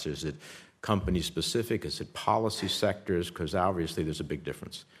carve-outs. Is it company-specific? Is it policy sectors? Because obviously there's a big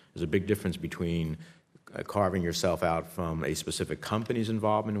difference. There's a big difference between carving yourself out from a specific company's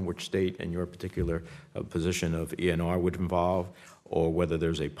involvement in which state and your particular position of ENR would involve, or whether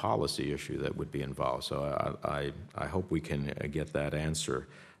there's a policy issue that would be involved. So I hope we can get that answer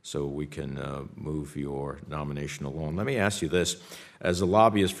so we can move your nomination along. Let me ask you this. As a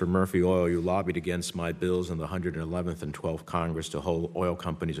lobbyist for Murphy Oil, you lobbied against my bills in the 111th and 12th Congress to hold oil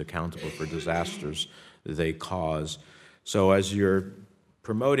companies accountable for disasters they cause. So as you're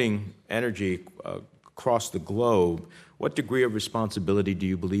promoting energy across the globe, what degree of responsibility do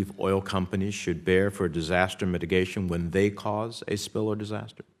you believe oil companies should bear for disaster mitigation when they cause a spill or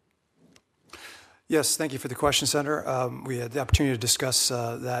disaster? Yes, thank you for the question, Senator. We had the opportunity to discuss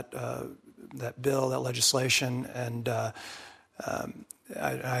that bill, that legislation, and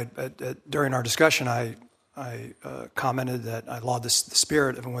During our discussion, I commented that I laud the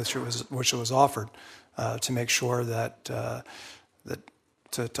spirit in which it was offered to make sure that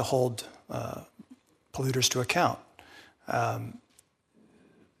to hold polluters to account.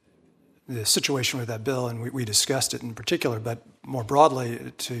 The situation with that bill, and we discussed it in particular, but more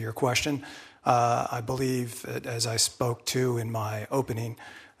broadly to your question, I believe, as I spoke to in my opening,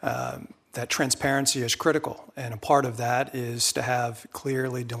 that transparency is critical, and a part of that is to have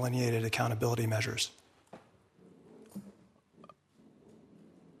clearly delineated accountability measures.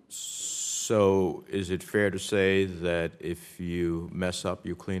 So is it fair to say that if you mess up,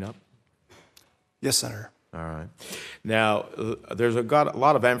 you clean up? Yes, Senator. All right. Now, there's a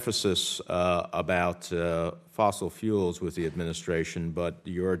lot of emphasis about fossil fuels with the administration, but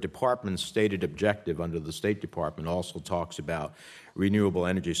your department's stated objective under the State Department also talks about renewable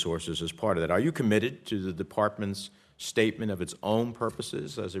energy sources as part of that. Are you committed to the department's statement of its own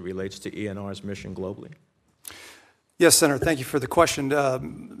purposes as it relates to ENR's mission globally? Yes, Senator, thank you for the question.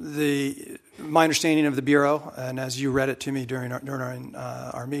 My understanding of the Bureau, and as you read it to me during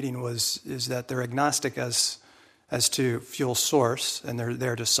our meeting, is that they're agnostic as to fuel source, and they're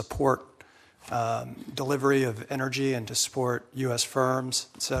there to support delivery of energy and to support U.S. firms,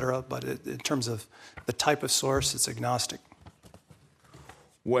 et cetera. But in terms of the type of source, it's agnostic.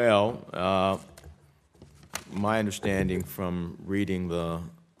 Well, my understanding from reading the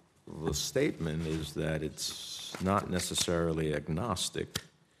statement is that it's not necessarily agnostic.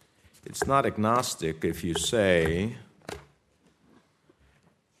 It's not agnostic if you say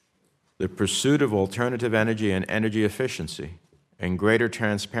the pursuit of alternative energy and energy efficiency and greater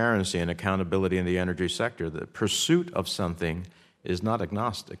transparency and accountability in the energy sector. The pursuit of something is not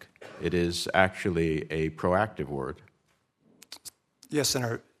agnostic. It is actually a proactive word. Yes,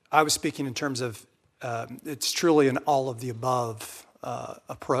 Senator. I was speaking in terms of it's truly an all-of-the-above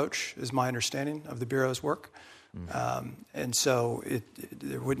approach, is my understanding of the Bureau's work. And so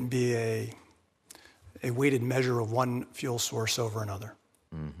there wouldn't be a weighted measure of one fuel source over another.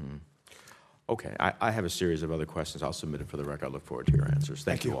 Mm-hmm. Okay, I have a series of other questions. I'll submit it for the record. I look forward to your answers.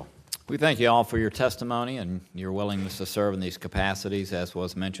 Thank you all. We thank you all for your testimony and your willingness to serve in these capacities, as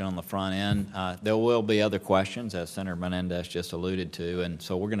was mentioned on the front end. There will be other questions, as Senator Menendez just alluded to, and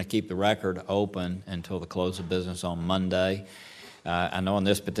so we're going to keep the record open until the close of business on Monday. I know in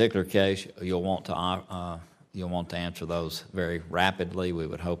this particular case you'll want to answer those very rapidly. We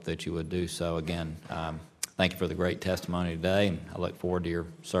would hope that you would do so. Again, thank you for the great testimony today, and I look forward to your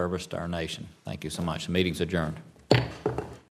service to our nation. Thank you so much. The meeting's adjourned.